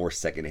 before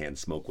secondhand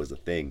smoke was a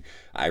thing.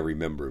 I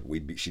remember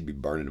she'd be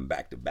burning them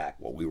back to back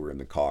while we were in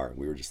the car, and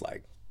we were just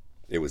like,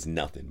 it was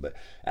nothing. But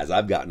as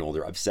I've gotten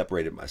older, I've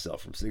separated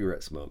myself from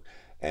cigarette smoke,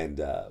 and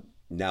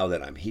now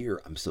that I'm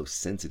here, I'm so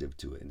sensitive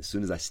to it. And as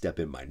soon as I step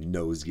in, my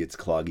nose gets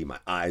cloggy, my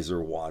eyes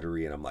are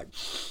watery, and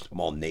I'm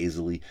all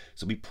nasally.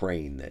 So be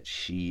praying that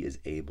she is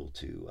able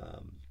to,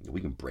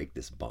 we can break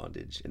this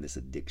bondage and this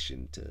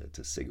addiction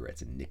to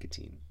cigarettes and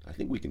nicotine. I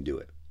think we can do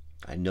it.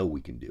 I know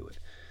we can do it.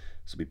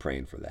 So be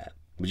praying for that.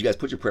 Would you guys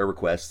put your prayer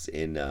requests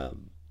in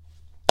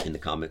the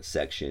comment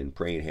section?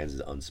 Praying hands is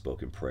an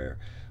unspoken prayer.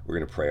 We're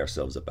going to pray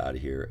ourselves up out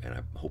of here, and I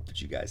hope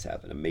that you guys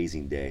have an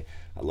amazing day.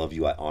 I love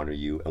you. I honor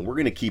you. And we're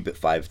going to keep it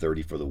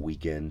 5:30 for the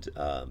weekend.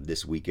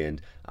 This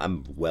weekend,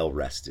 I'm well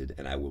rested,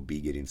 and I will be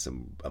getting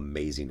some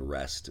amazing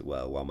rest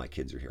while my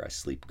kids are here. I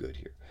sleep good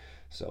here.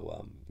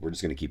 So we're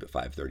just going to keep it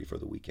 5:30 for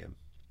the weekend.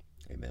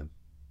 Amen.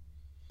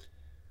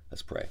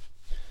 Let's pray.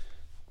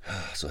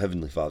 So,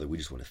 Heavenly Father, we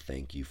just want to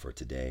thank you for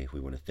today.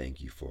 We want to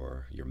thank you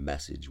for your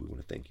message. We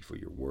want to thank you for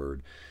your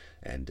word.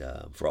 And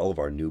for all of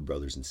our new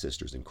brothers and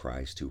sisters in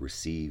Christ who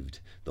received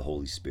the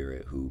Holy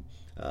Spirit, who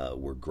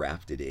were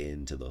grafted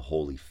into the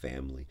holy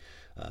family,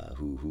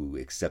 who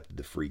accepted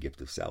the free gift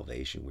of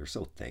salvation, we're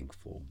so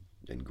thankful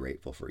and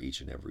grateful for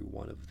each and every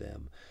one of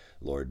them.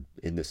 Lord,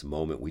 in this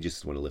moment, we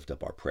just want to lift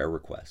up our prayer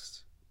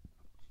requests.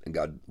 And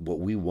God, what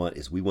we want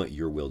is we want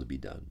your will to be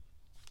done.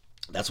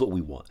 That's what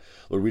we want.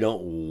 Lord, we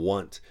don't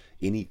want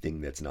anything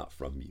that's not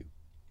from you.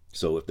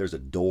 So if there's a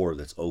door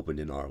that's opened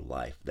in our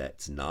life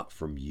that's not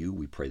from you,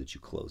 we pray that you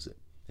close it.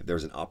 If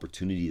there's an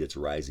opportunity that's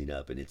rising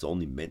up and it's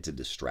only meant to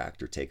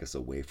distract or take us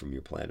away from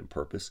your plan and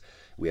purpose,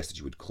 we ask that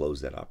you would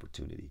close that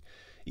opportunity.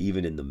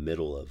 Even in the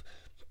middle of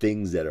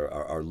things that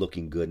are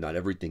looking good, not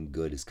everything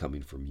good is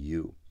coming from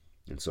you.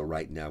 And so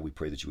right now we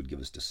pray that you would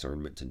give us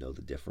discernment to know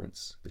the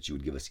difference, that you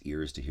would give us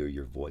ears to hear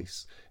your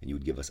voice, and you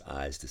would give us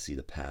eyes to see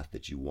the path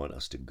that you want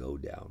us to go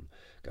down.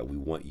 God, we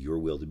want your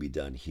will to be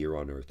done here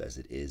on earth as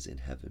it is in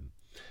heaven.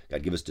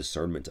 God, give us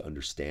discernment to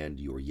understand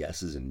your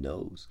yeses and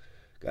nos.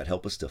 God,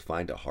 help us to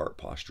find a heart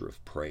posture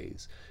of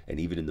praise, and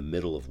even in the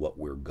middle of what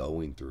we're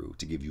going through,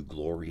 to give you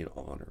glory and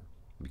honor,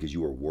 because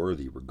you are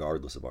worthy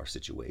regardless of our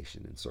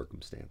situation and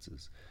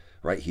circumstances.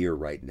 Right here,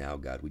 right now,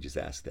 God, we just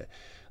ask that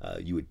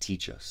you would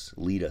teach us,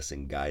 lead us,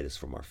 and guide us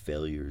from our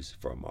failures,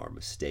 from our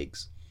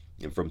mistakes,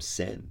 and from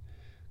sin.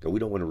 God, we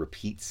don't want to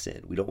repeat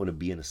sin. We don't want to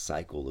be in a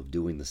cycle of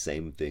doing the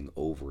same thing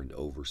over and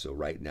over. So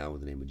right now,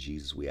 in the name of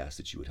Jesus, we ask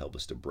that you would help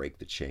us to break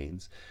the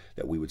chains,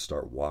 that we would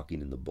start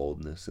walking in the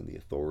boldness and the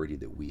authority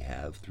that we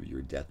have through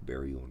your death,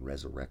 burial, and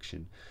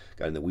resurrection.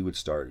 God, and that we would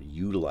start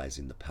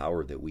utilizing the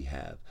power that we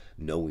have,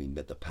 knowing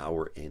that the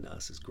power in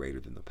us is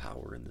greater than the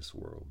power in this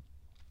world.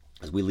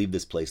 As we leave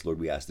this place, Lord,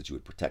 we ask that you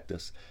would protect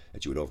us,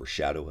 that you would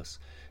overshadow us,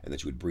 and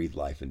that you would breathe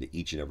life into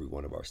each and every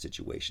one of our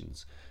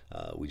situations.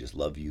 We just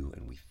love you,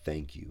 and we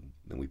thank you,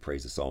 and we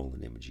praise this all in the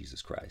name of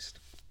Jesus Christ.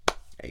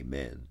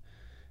 Amen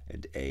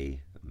and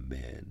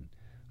amen.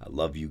 I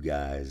love you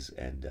guys,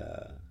 and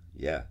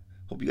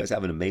hope you guys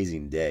have an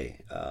amazing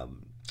day.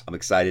 I'm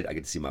excited. I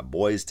get to see my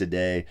boys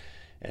today.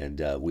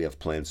 And we have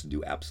plans to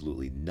do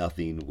absolutely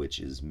nothing, which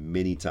is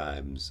many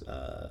times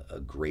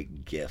a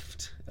great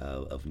gift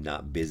of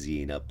not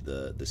busying up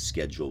the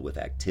schedule with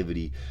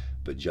activity,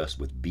 but just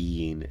with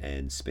being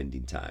and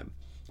spending time.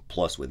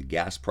 Plus, with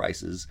gas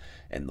prices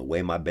and the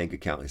way my bank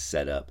account is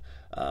set up,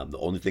 the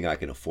only thing I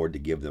can afford to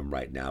give them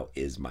right now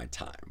is my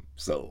time.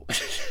 So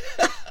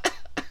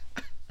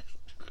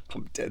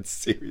I'm dead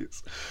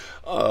serious.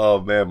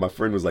 Oh, man, my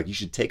friend was like, you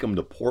should take them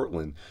to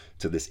Portland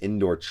to this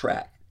indoor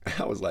track.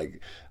 I was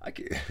like,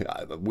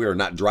 we're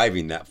not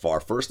driving that far.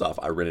 First off,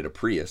 I rented a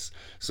Prius.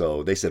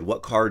 So they said,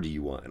 what car do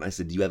you want? And I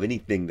said, do you have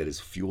anything that is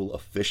fuel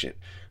efficient?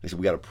 They said,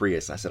 we got a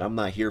Prius. I said, I'm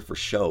not here for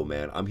show,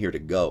 man. I'm here to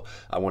go.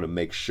 I want to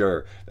make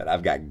sure that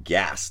I've got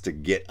gas to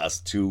get us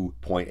to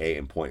point A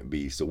and point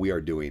B. So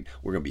we're going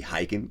to be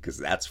hiking because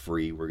that's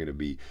free. We're going to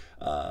be,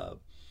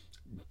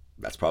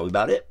 that's probably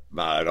about it.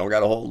 I don't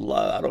got a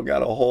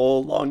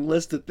whole long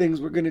list of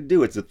things we're gonna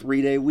do. It's a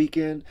 3-day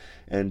weekend,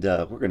 and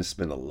we're gonna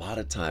spend a lot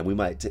of time. We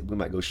might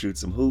go shoot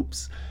some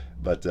hoops,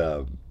 but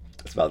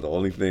that's about the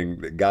only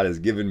thing that God has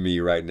given me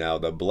right now.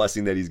 The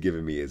blessing that He's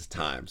given me is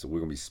time. So we're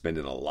gonna be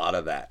spending a lot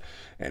of that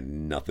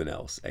and nothing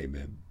else.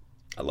 Amen.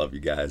 I love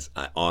you guys.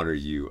 I honor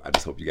you. I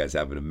just hope you guys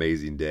have an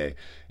amazing day,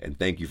 and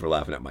thank you for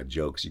laughing at my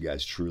jokes. You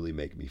guys truly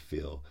make me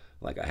feel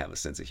like I have a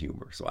sense of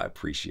humor, so I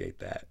appreciate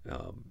that.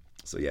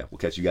 So yeah, we'll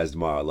catch you guys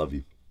tomorrow. I love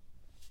you.